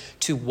important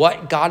to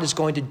what God is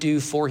going to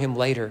do for him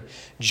later.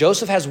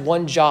 Joseph has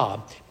one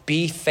job: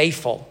 be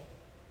faithful.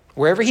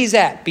 Wherever he's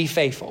at, be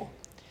faithful.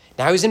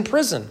 Now he's in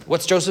prison.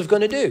 What's Joseph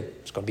going to do?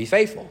 He's going to be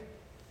faithful.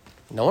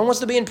 No one wants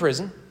to be in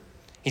prison.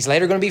 He's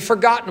later going to be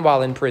forgotten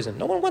while in prison.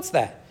 No one wants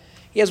that.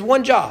 He has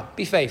one job: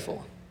 be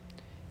faithful.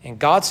 And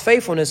God's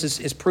faithfulness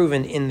is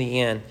proven in the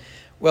end.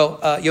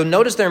 Well, you'll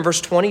notice there in verse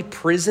 20,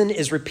 prison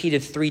is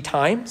repeated 3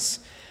 times.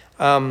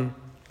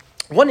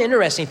 One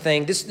interesting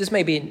thing, this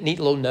may be a neat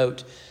little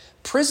note.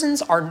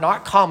 Prisons are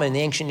not common in the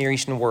ancient Near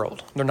Eastern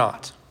world. They're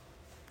not.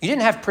 You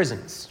didn't have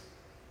prisons,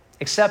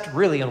 except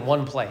really in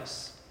one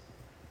place: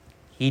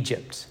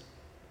 Egypt.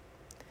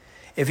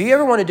 If you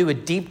ever want to do a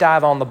deep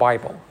dive on the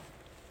Bible,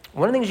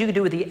 one of the things you can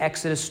do with the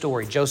Exodus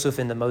story, Joseph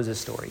and the Moses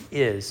story,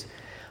 is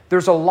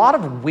there's a lot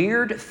of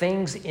weird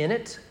things in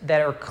it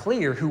that are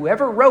clear.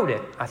 Whoever wrote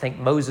it, I think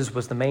Moses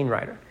was the main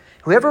writer,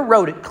 whoever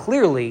wrote it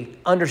clearly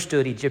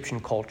understood Egyptian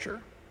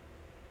culture.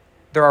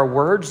 There are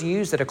words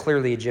used that are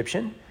clearly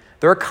Egyptian.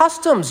 There are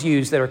customs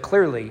used that are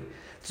clearly.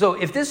 So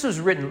if this was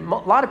written, a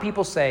lot of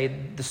people say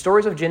the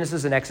stories of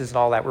Genesis and Exodus and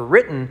all that were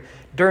written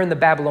during the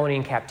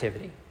Babylonian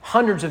captivity,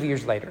 hundreds of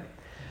years later.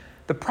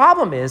 The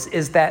problem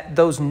is that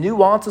those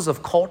nuances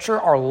of culture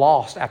are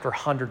lost after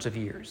hundreds of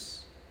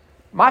years.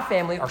 My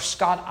family are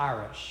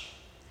Scot-Irish.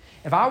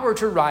 If I were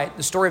to write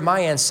the story of my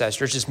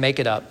ancestors, just make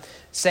it up,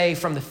 say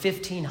from the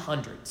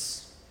 1500s,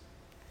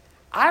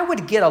 I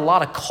would get a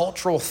lot of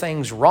cultural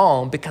things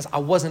wrong because I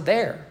wasn't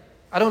there.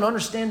 I don't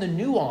understand the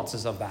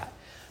nuances of that.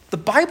 The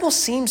Bible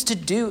seems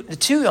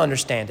to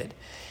understand it.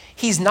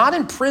 He's not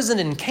imprisoned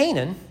in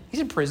Canaan.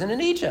 He's imprisoned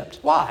in Egypt.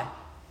 Why?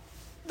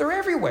 They're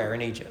everywhere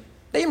in Egypt.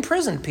 They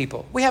imprisoned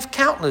people. We have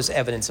countless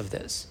evidence of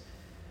this,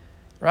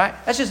 right?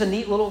 That's just a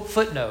neat little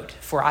footnote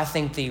for, I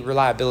think, the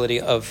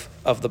reliability of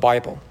the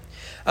Bible.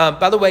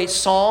 By the way,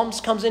 Psalms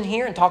comes in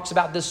here and talks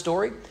about this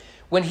story.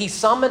 When he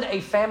summoned a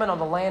famine on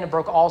the land and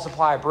broke all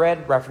supply of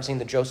bread, referencing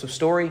the Joseph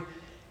story,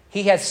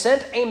 he had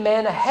sent a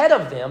man ahead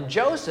of them,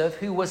 Joseph,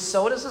 who was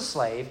sold as a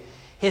slave.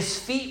 His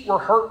feet were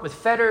hurt with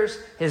fetters.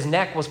 His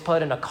neck was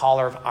put in a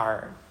collar of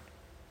iron.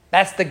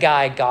 That's the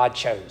guy God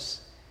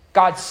chose.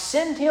 God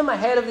sent him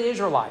ahead of the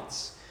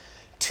Israelites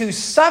to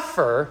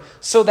suffer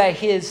so that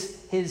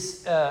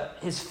his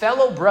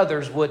fellow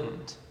brothers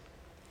wouldn't.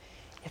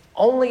 If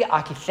only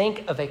I could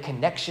think of a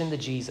connection to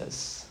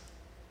Jesus.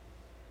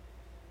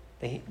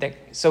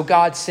 So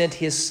God sent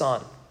his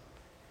son.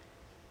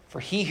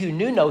 For he who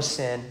knew no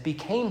sin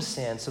became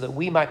sin so that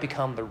we might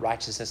become the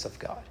righteousness of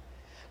God.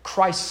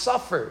 Christ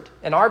suffered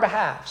in our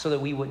behalf so that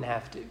we wouldn't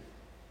have to.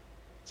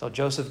 So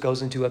Joseph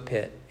goes into a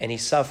pit and he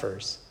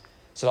suffers.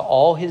 So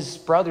all his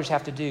brothers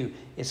have to do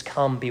is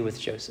come be with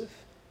Joseph.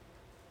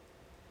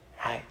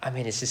 I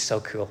mean, it's just so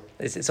cool.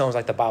 It's almost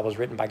like the Bible is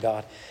written by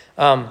God.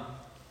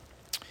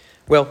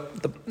 Well,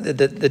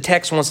 the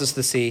text wants us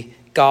to see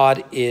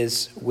God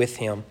is with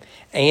him.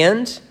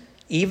 And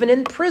even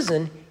in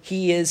prison,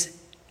 he is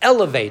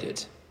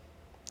elevated.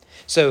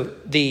 So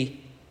the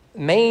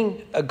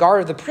main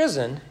guard of the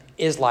prison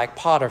is like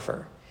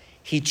Potiphar.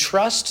 He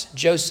trusts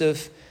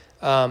Joseph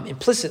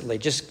implicitly,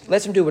 just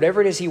lets him do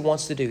whatever it is he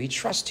wants to do. He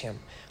trusts him.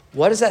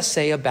 What does that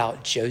say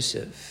about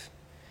Joseph?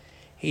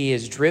 He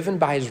is driven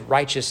by his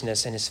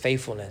righteousness and his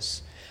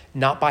faithfulness,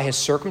 not by his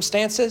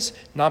circumstances,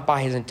 not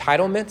by his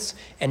entitlements,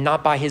 and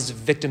not by his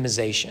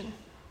victimization.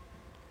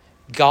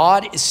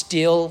 God is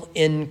still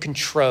in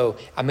control.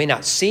 I may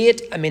not see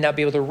it, I may not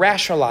be able to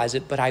rationalize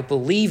it, but I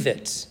believe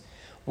it.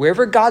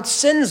 Wherever God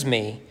sends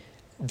me,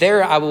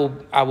 there I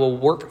will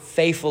work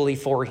faithfully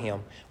for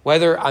him,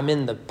 whether I'm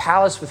in the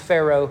palace with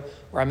Pharaoh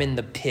or I'm in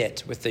the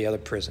pit with the other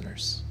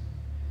prisoners.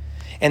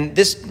 And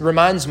this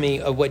reminds me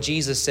of what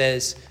Jesus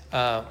says, which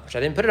I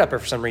didn't put it up here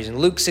for some reason.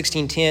 Luke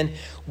 16:10,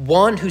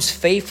 one who's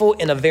faithful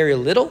in a very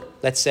little,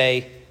 let's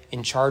say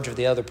in charge of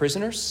the other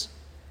prisoners,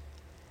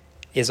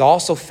 is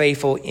also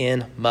faithful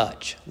in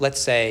much. Let's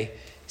say,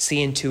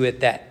 seeing to it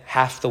that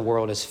half the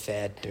world is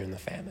fed during the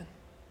famine.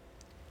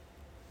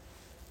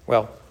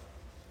 Well,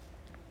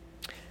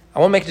 I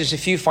want to make just a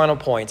few final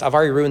points. I've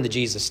already ruined the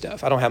Jesus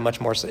stuff. I don't have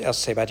much more else to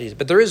say about Jesus.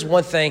 But there is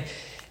one thing.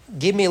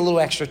 Give me a little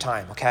extra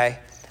time, okay?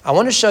 I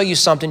want to show you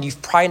something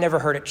you've probably never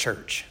heard at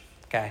church,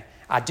 okay?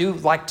 I do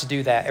like to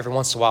do that every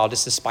once in a while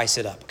just to spice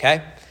it up,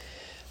 okay?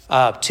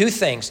 Two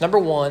things. Number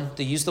one,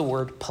 to use the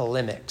word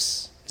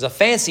polemics. It's a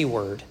fancy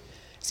word.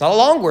 It's not a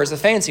long word. It's a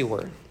fancy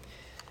word.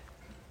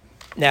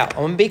 Now, I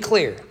want to be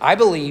clear. I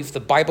believe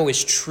the Bible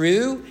is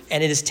true,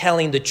 and it is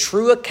telling the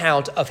true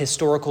account of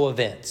historical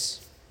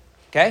events,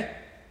 okay?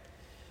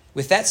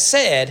 With that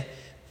said,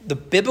 the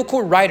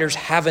biblical writers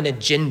have an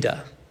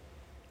agenda.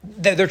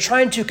 They're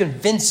trying to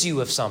convince you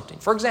of something.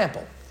 For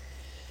example,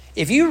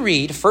 if you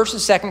read 1st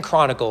and 2nd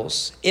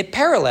Chronicles, it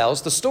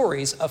parallels the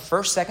stories of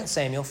 1st, 2nd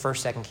Samuel,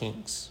 1st, 2nd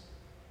Kings.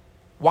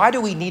 Why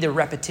do we need a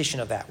repetition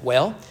of that?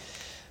 Well,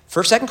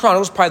 1st, 2nd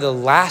Chronicles is probably the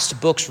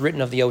last books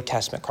written of the Old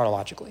Testament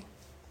chronologically.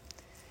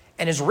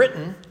 And is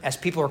written as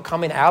people are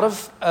coming out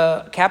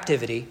of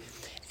captivity,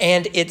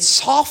 and it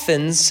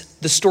softens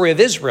the story of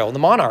Israel, the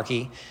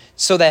monarchy,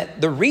 so that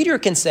the reader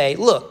can say,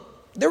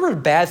 look, there were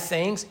bad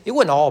things. It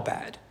wasn't all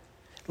bad.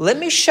 Let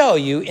me show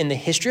you in the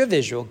history of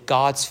Israel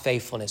God's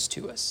faithfulness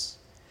to us.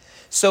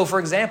 So, for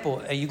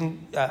example,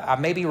 I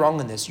may be wrong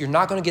in this. You're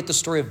not going to get the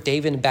story of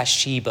David and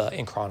Bathsheba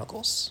in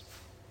Chronicles.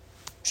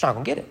 You're not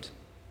going to get it.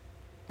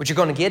 What you're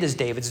going to get is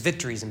David's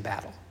victories in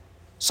battle.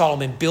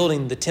 Solomon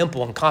building the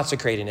temple and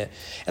consecrating it.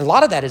 And a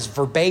lot of that is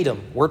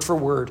verbatim, word for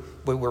word.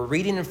 What we're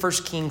reading in 1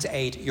 Kings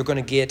 8, you're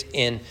going to get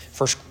in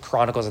 1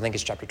 Chronicles, I think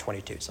it's chapter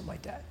 22, something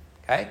like that.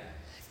 Okay?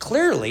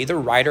 Clearly, the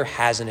writer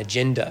has an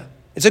agenda.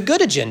 It's a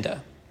good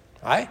agenda.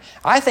 Right?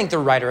 I think the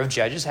writer of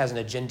Judges has an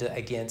agenda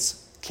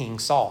against King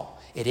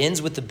Saul. It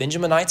ends with the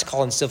Benjaminites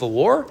calling civil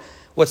war.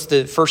 What's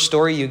the first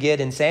story you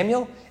get in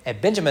Samuel? A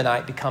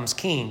Benjaminite becomes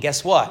king.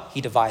 Guess what?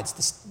 He divides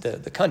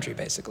the country,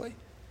 basically.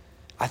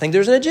 I think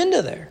there's an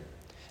agenda there.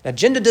 An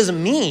agenda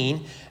doesn't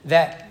mean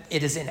that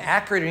it is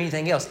inaccurate or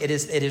anything else. It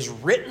is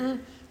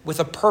written with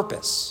a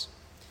purpose.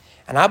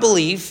 And I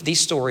believe these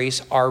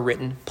stories are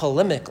written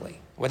polemically.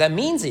 What that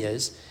means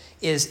is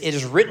it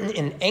is written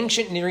in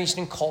ancient Near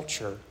Eastern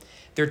culture.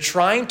 They're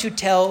trying to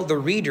tell the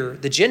reader,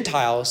 the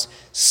Gentiles,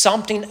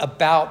 something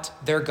about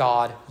their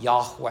God,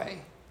 Yahweh.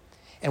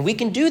 And we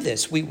can do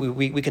this.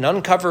 We can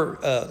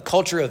uncover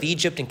culture of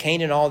Egypt and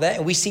Canaan and all that,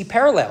 and we see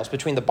parallels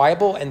between the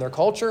Bible and their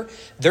culture,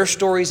 their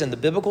stories and the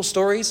biblical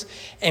stories,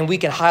 and we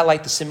can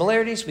highlight the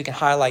similarities, we can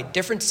highlight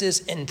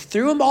differences, and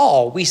through them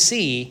all, we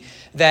see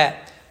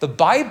that the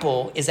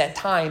Bible is at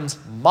times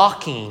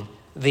mocking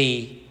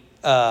the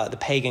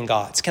pagan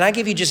gods. Can I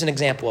give you just an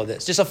example of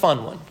this? Just a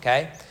fun one,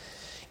 okay?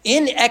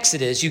 In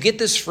Exodus, you get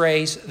this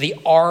phrase, the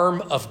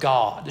arm of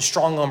God, the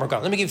strong arm of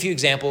God. Let me give you a few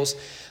examples.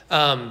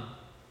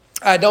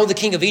 I know the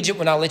king of Egypt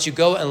will not let you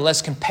go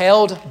unless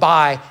compelled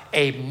by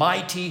a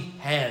mighty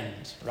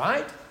hand,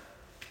 right?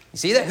 You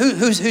see that?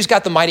 Who's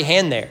got the mighty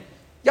hand there?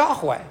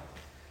 Yahweh.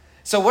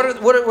 So what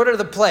are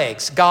the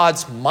plagues?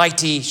 God's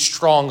mighty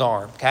strong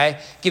arm,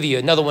 okay? Give you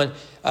another one.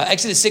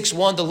 Exodus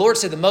 6:1, the Lord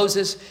said to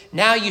Moses,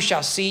 now you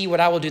shall see what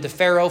I will do to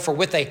Pharaoh, for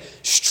with a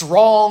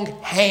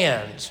strong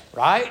hand,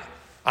 right?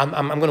 I'm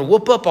going to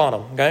whoop up on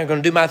him. I'm going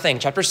to do my thing.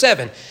 Chapter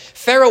 7,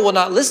 Pharaoh will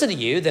not listen to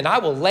you, then I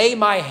will lay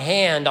my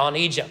hand on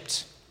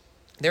Egypt.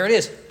 There it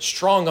is,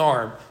 strong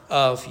arm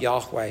of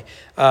Yahweh.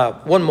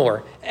 One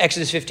more,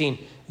 Exodus 15.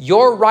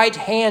 Your right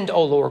hand,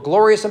 O Lord,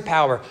 glorious in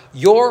power.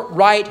 Your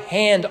right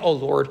hand, O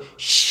Lord,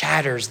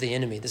 shatters the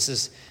enemy. This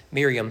is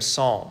Miriam's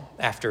psalm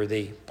after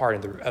the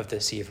part of the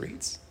Sea of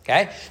Reeds.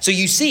 Okay, so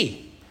you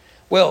see,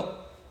 well,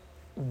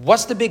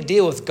 what's the big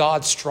deal with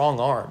God's strong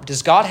arm?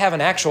 Does God have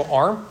an actual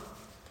arm?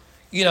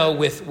 You know,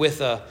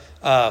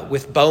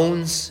 with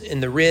bones in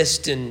the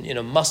wrist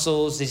and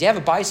muscles. Does he have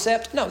a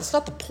bicep? No, that's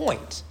not the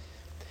point.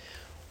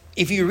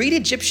 If you read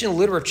Egyptian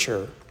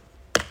literature,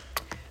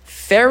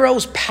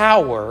 Pharaoh's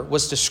power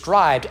was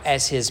described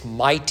as his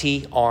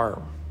mighty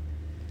arm.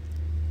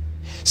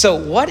 So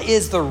what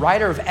is the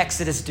writer of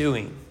Exodus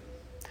doing?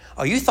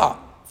 Oh, you thought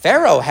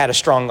Pharaoh had a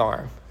strong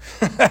arm.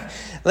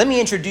 Let me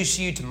introduce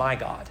you to my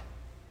God.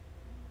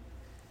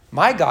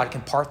 My God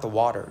can part the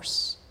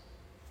waters.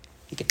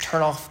 He can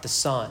turn off the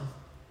sun.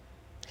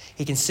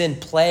 He can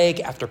send plague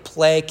after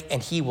plague,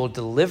 and he will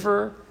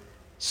deliver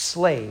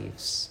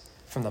slaves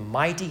from the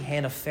mighty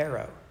hand of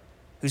Pharaoh,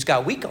 who's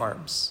got weak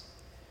arms,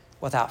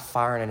 without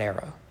firing an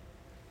arrow.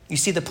 You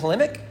see the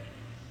polemic?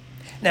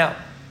 Now,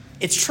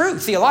 it's true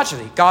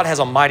theologically. God has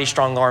a mighty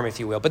strong arm, if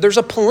you will, but there's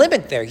a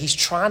polemic there. He's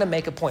trying to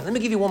make a point. Let me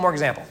give you one more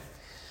example.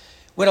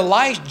 When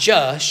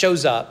Elijah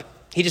shows up,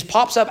 he just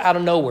pops up out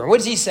of nowhere. What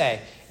does he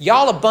say?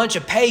 Y'all a bunch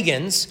of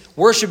pagans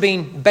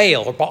worshiping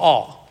Baal or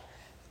Baal.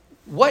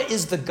 What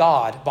is the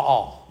god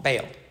Baal?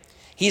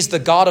 He's the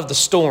god of the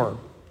storm,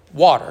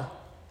 water,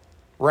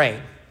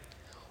 rain.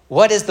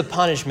 What is the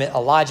punishment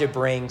Elijah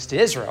brings to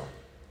Israel?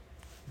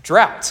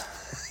 Drought.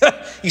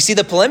 You see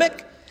the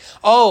polemic?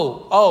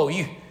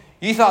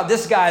 You thought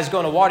this guy is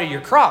going to water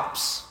your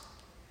crops.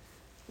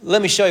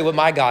 Let me show you what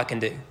my God can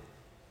do.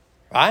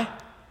 Right?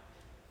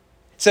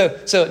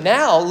 So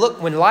now,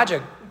 look, when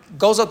Elijah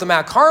goes up to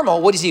Mount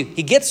Carmel, what does he do?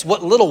 He gets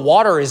what little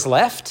water is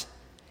left,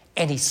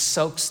 and he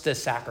soaks the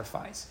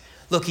sacrifice.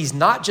 Look, he's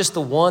not just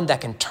the one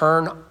that can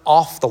turn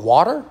off the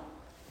water.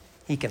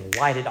 He can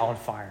light it on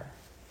fire.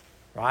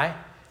 Right?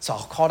 So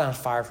I'll call down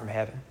fire from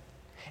heaven.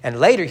 And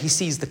later, he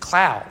sees the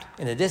cloud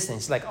in the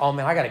distance. He's like, oh,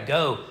 man, I got to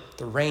go.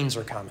 The rains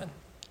are coming.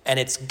 And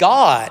it's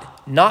God,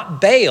 not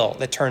Baal,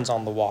 that turns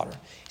on the water.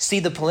 See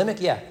the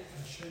polemic? Yeah.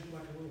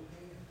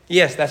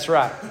 Yes, that's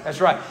right.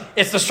 That's right.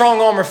 It's the strong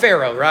arm of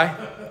Pharaoh, right?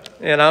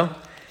 You know?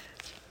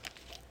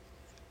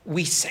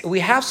 We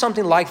have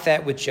something like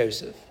that with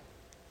Joseph.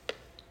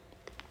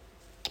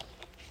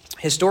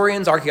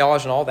 Historians,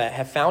 archaeologists, and all that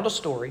have found a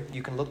story.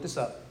 You can look this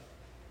up.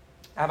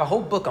 I have a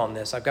whole book on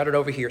this. I've got it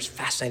over here. It's a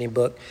fascinating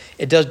book.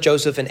 It does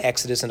Joseph and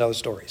Exodus and other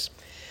stories.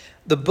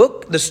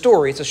 The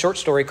story, it's a short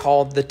story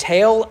called The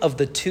Tale of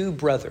the Two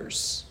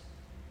Brothers.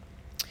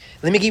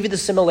 Let me give you the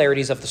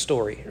similarities of the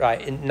story,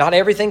 right? And not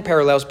everything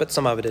parallels, but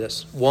some of it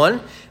is.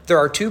 One, there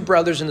are two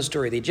brothers in the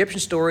story. The Egyptian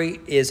story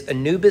is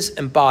Anubis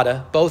and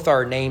Bada. Both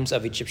are names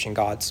of Egyptian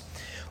gods.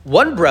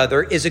 One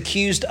brother is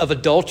accused of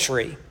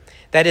adultery.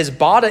 That is,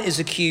 Bada is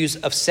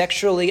accused of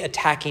sexually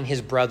attacking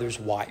his brother's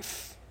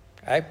wife.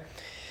 Okay?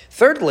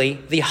 Thirdly,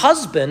 the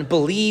husband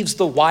believes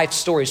the wife's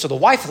story. So the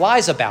wife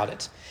lies about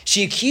it.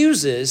 She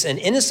accuses an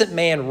innocent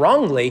man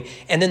wrongly,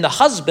 and then the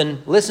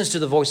husband listens to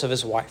the voice of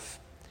his wife.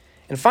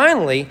 And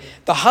finally,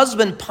 the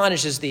husband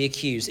punishes the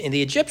accused. In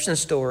the Egyptian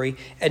story,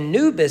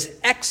 Anubis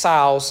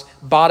exiles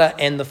Bada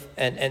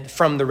and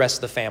from the rest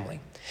of the family.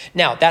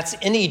 Now, that's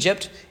in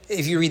Egypt.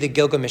 If you read the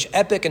Gilgamesh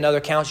epic and other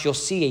accounts, you'll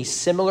see a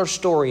similar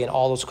story in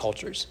all those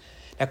cultures.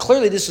 Now,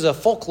 clearly, this is a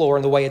folklore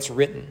in the way it's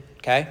written,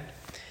 okay?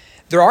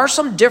 There are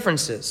some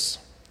differences.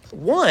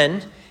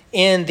 One,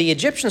 in the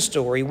Egyptian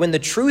story, when the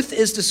truth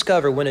is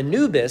discovered, when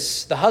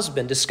Anubis, the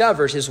husband,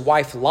 discovers his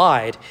wife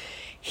lied,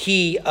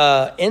 he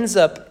ends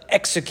up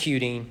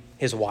executing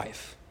his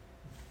wife.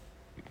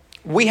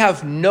 We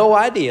have no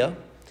idea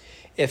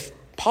if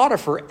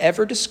Potiphar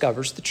ever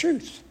discovers the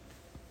truth.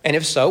 And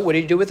if so, what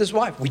did he do with his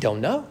wife? We don't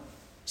know.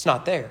 It's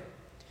not there.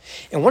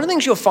 And one of the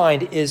things you'll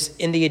find is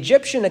in the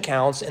Egyptian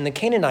accounts and the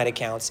Canaanite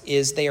accounts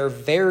is they are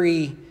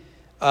very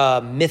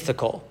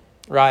mythical,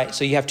 right?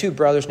 So you have two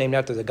brothers named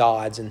after the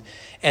gods. And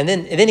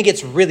then it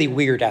gets really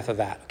weird after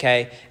that,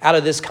 okay? Out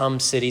of this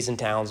comes cities and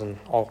towns and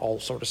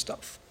all sort of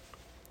stuff.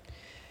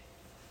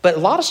 But a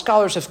lot of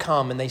scholars have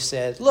come and they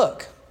said,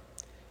 look,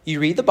 you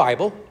read the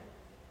Bible,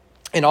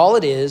 and all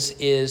it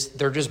is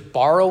they're just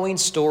borrowing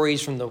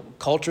stories from the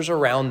cultures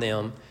around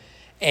them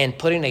and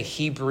putting a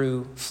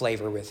Hebrew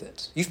flavor with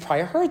it. You've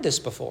probably heard this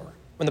before.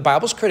 When the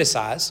Bible's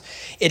criticized,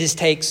 it just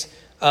takes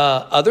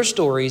other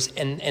stories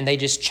and they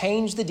just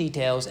change the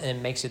details and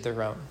it makes it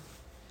their own.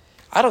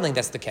 I don't think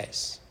that's the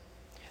case.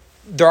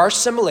 There are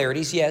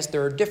similarities, yes,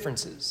 there are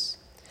differences.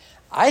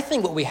 I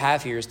think what we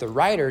have here is the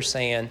writer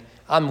saying,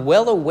 I'm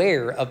well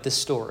aware of this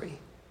story.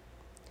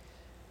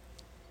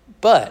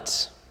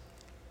 But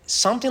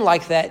something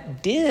like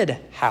that did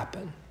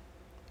happen.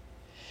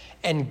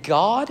 And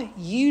God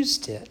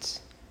used it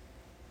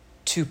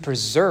to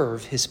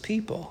preserve his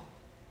people.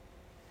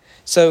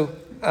 So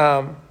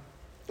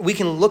we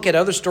can look at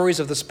other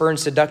stories of the spurned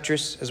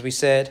seductress, as we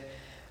said.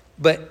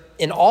 But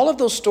in all of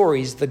those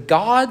stories, the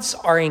gods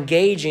are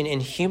engaging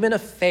in human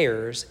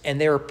affairs and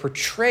they are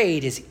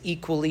portrayed as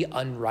equally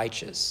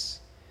unrighteous.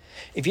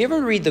 If you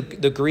ever read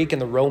the Greek and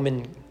the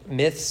Roman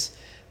myths,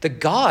 the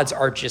gods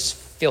are just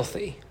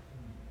filthy.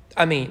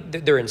 I mean,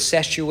 they're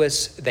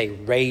incestuous, they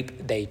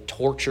rape, they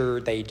torture,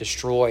 they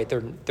destroy.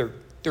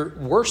 They're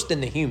worse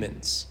than the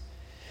humans.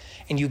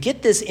 And you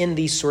get this in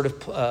these sort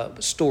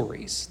of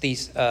stories,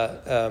 these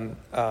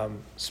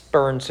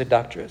spurned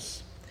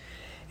seductress.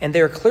 And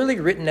they're clearly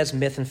written as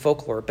myth and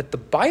folklore, but the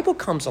Bible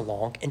comes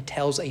along and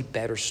tells a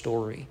better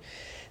story.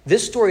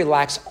 This story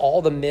lacks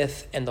all the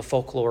myth and the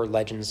folklore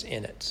legends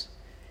in it.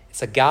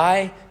 It's a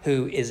guy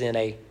who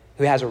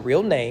who has a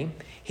real name.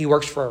 He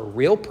works for a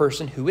real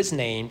person who is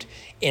named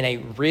in a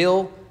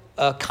real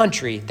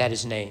country that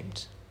is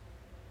named.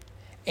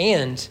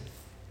 And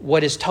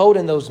what is told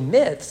in those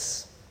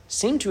myths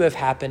seem to have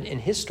happened in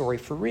his story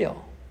for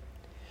real.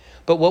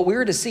 But what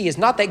we're to see is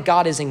not that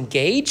God is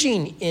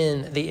engaging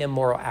in the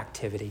immoral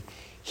activity.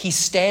 He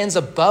stands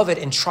above it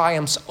and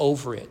triumphs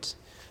over it,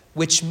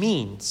 which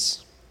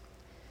means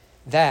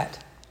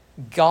that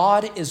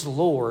God is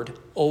Lord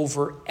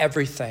over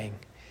everything,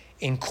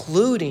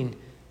 including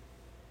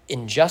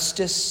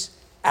injustice,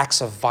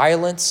 acts of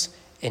violence,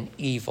 and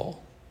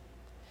evil.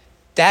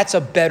 That's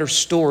a better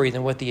story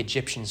than what the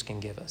Egyptians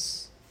can give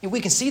us. We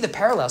can see the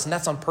parallels, and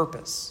that's on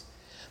purpose.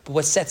 But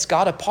what sets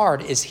God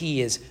apart is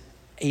he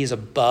is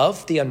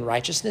above the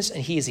unrighteousness,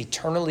 and he is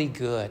eternally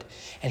good.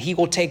 And he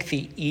will take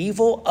the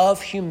evil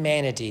of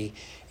humanity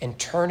and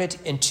turn it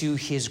into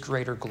his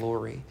greater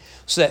glory,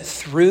 so that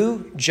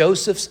through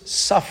Joseph's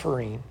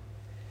suffering,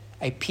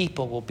 a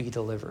people will be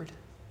delivered.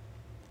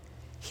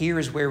 Here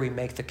is where we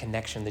make the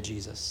connection to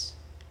Jesus.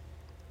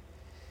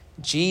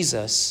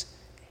 Jesus,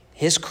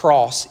 his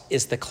cross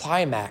is the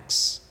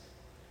climax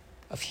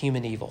of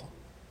human evil.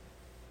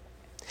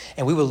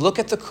 And we will look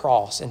at the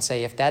cross and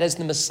say, if that is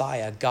the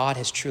Messiah, God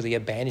has truly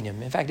abandoned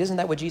him. In fact, isn't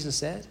that what Jesus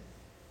said?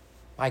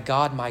 My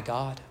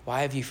God,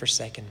 why have you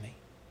forsaken me?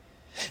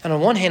 And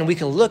on one hand, we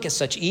can look at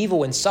such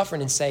evil and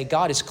suffering and say,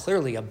 God has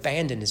clearly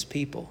abandoned his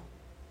people.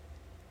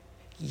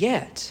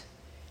 Yet,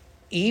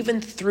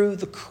 even through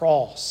the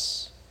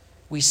cross,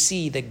 we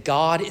see that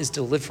God is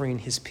delivering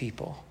his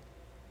people,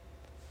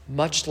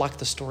 much like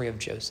the story of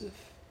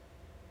Joseph.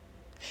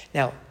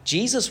 Now,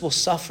 Jesus will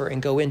suffer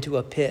and go into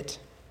a pit,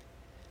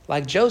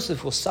 like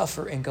Joseph will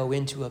suffer and go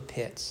into a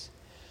pit.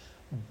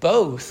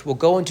 Both will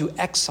go into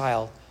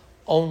exile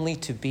only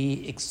to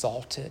be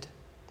exalted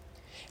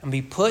and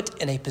be put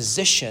in a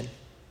position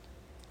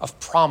of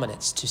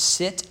prominence to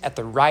sit at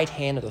the right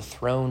hand of the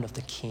throne of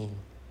the King.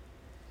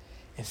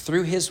 And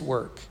through his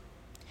work,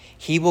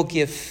 he will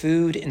give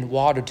food and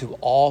water to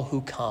all who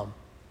come,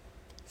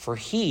 for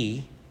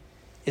he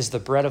is the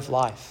bread of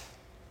life.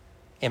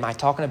 Am I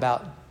talking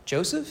about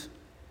Joseph,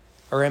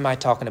 or am I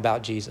talking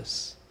about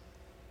Jesus?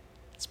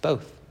 It's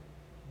both.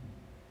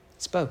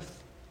 It's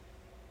both.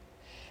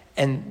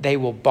 And they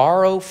will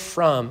borrow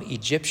from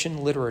Egyptian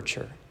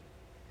literature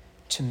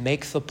to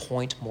make the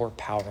point more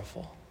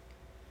powerful.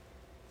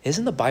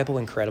 Isn't the Bible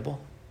incredible?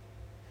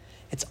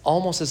 It's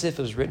almost as if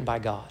it was written by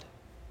God.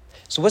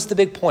 So what's the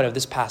big point of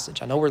this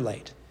passage? I know we're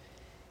late.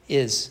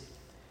 Is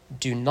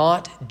do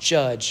not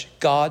judge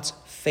God's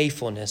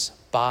faithfulness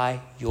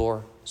by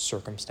your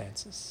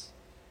circumstances.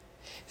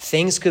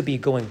 Things could be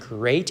going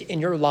great in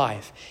your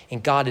life,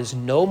 and God is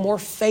no more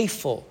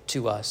faithful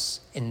to us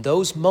in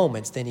those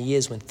moments than he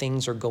is when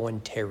things are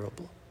going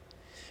terrible.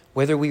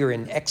 Whether we are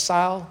in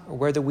exile or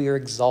whether we are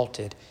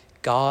exalted,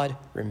 God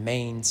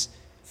remains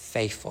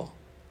faithful.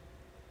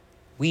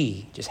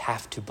 We just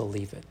have to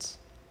believe it.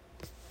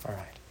 All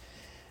right.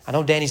 I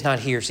know Danny's not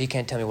here, so he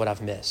can't tell me what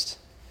I've missed.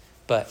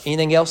 But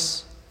anything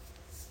else?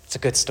 It's a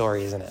good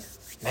story, isn't it?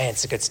 Man,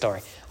 it's a good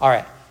story. All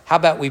right. How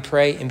about we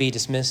pray and be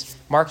dismissed?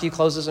 Mark, you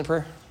close us in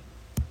prayer?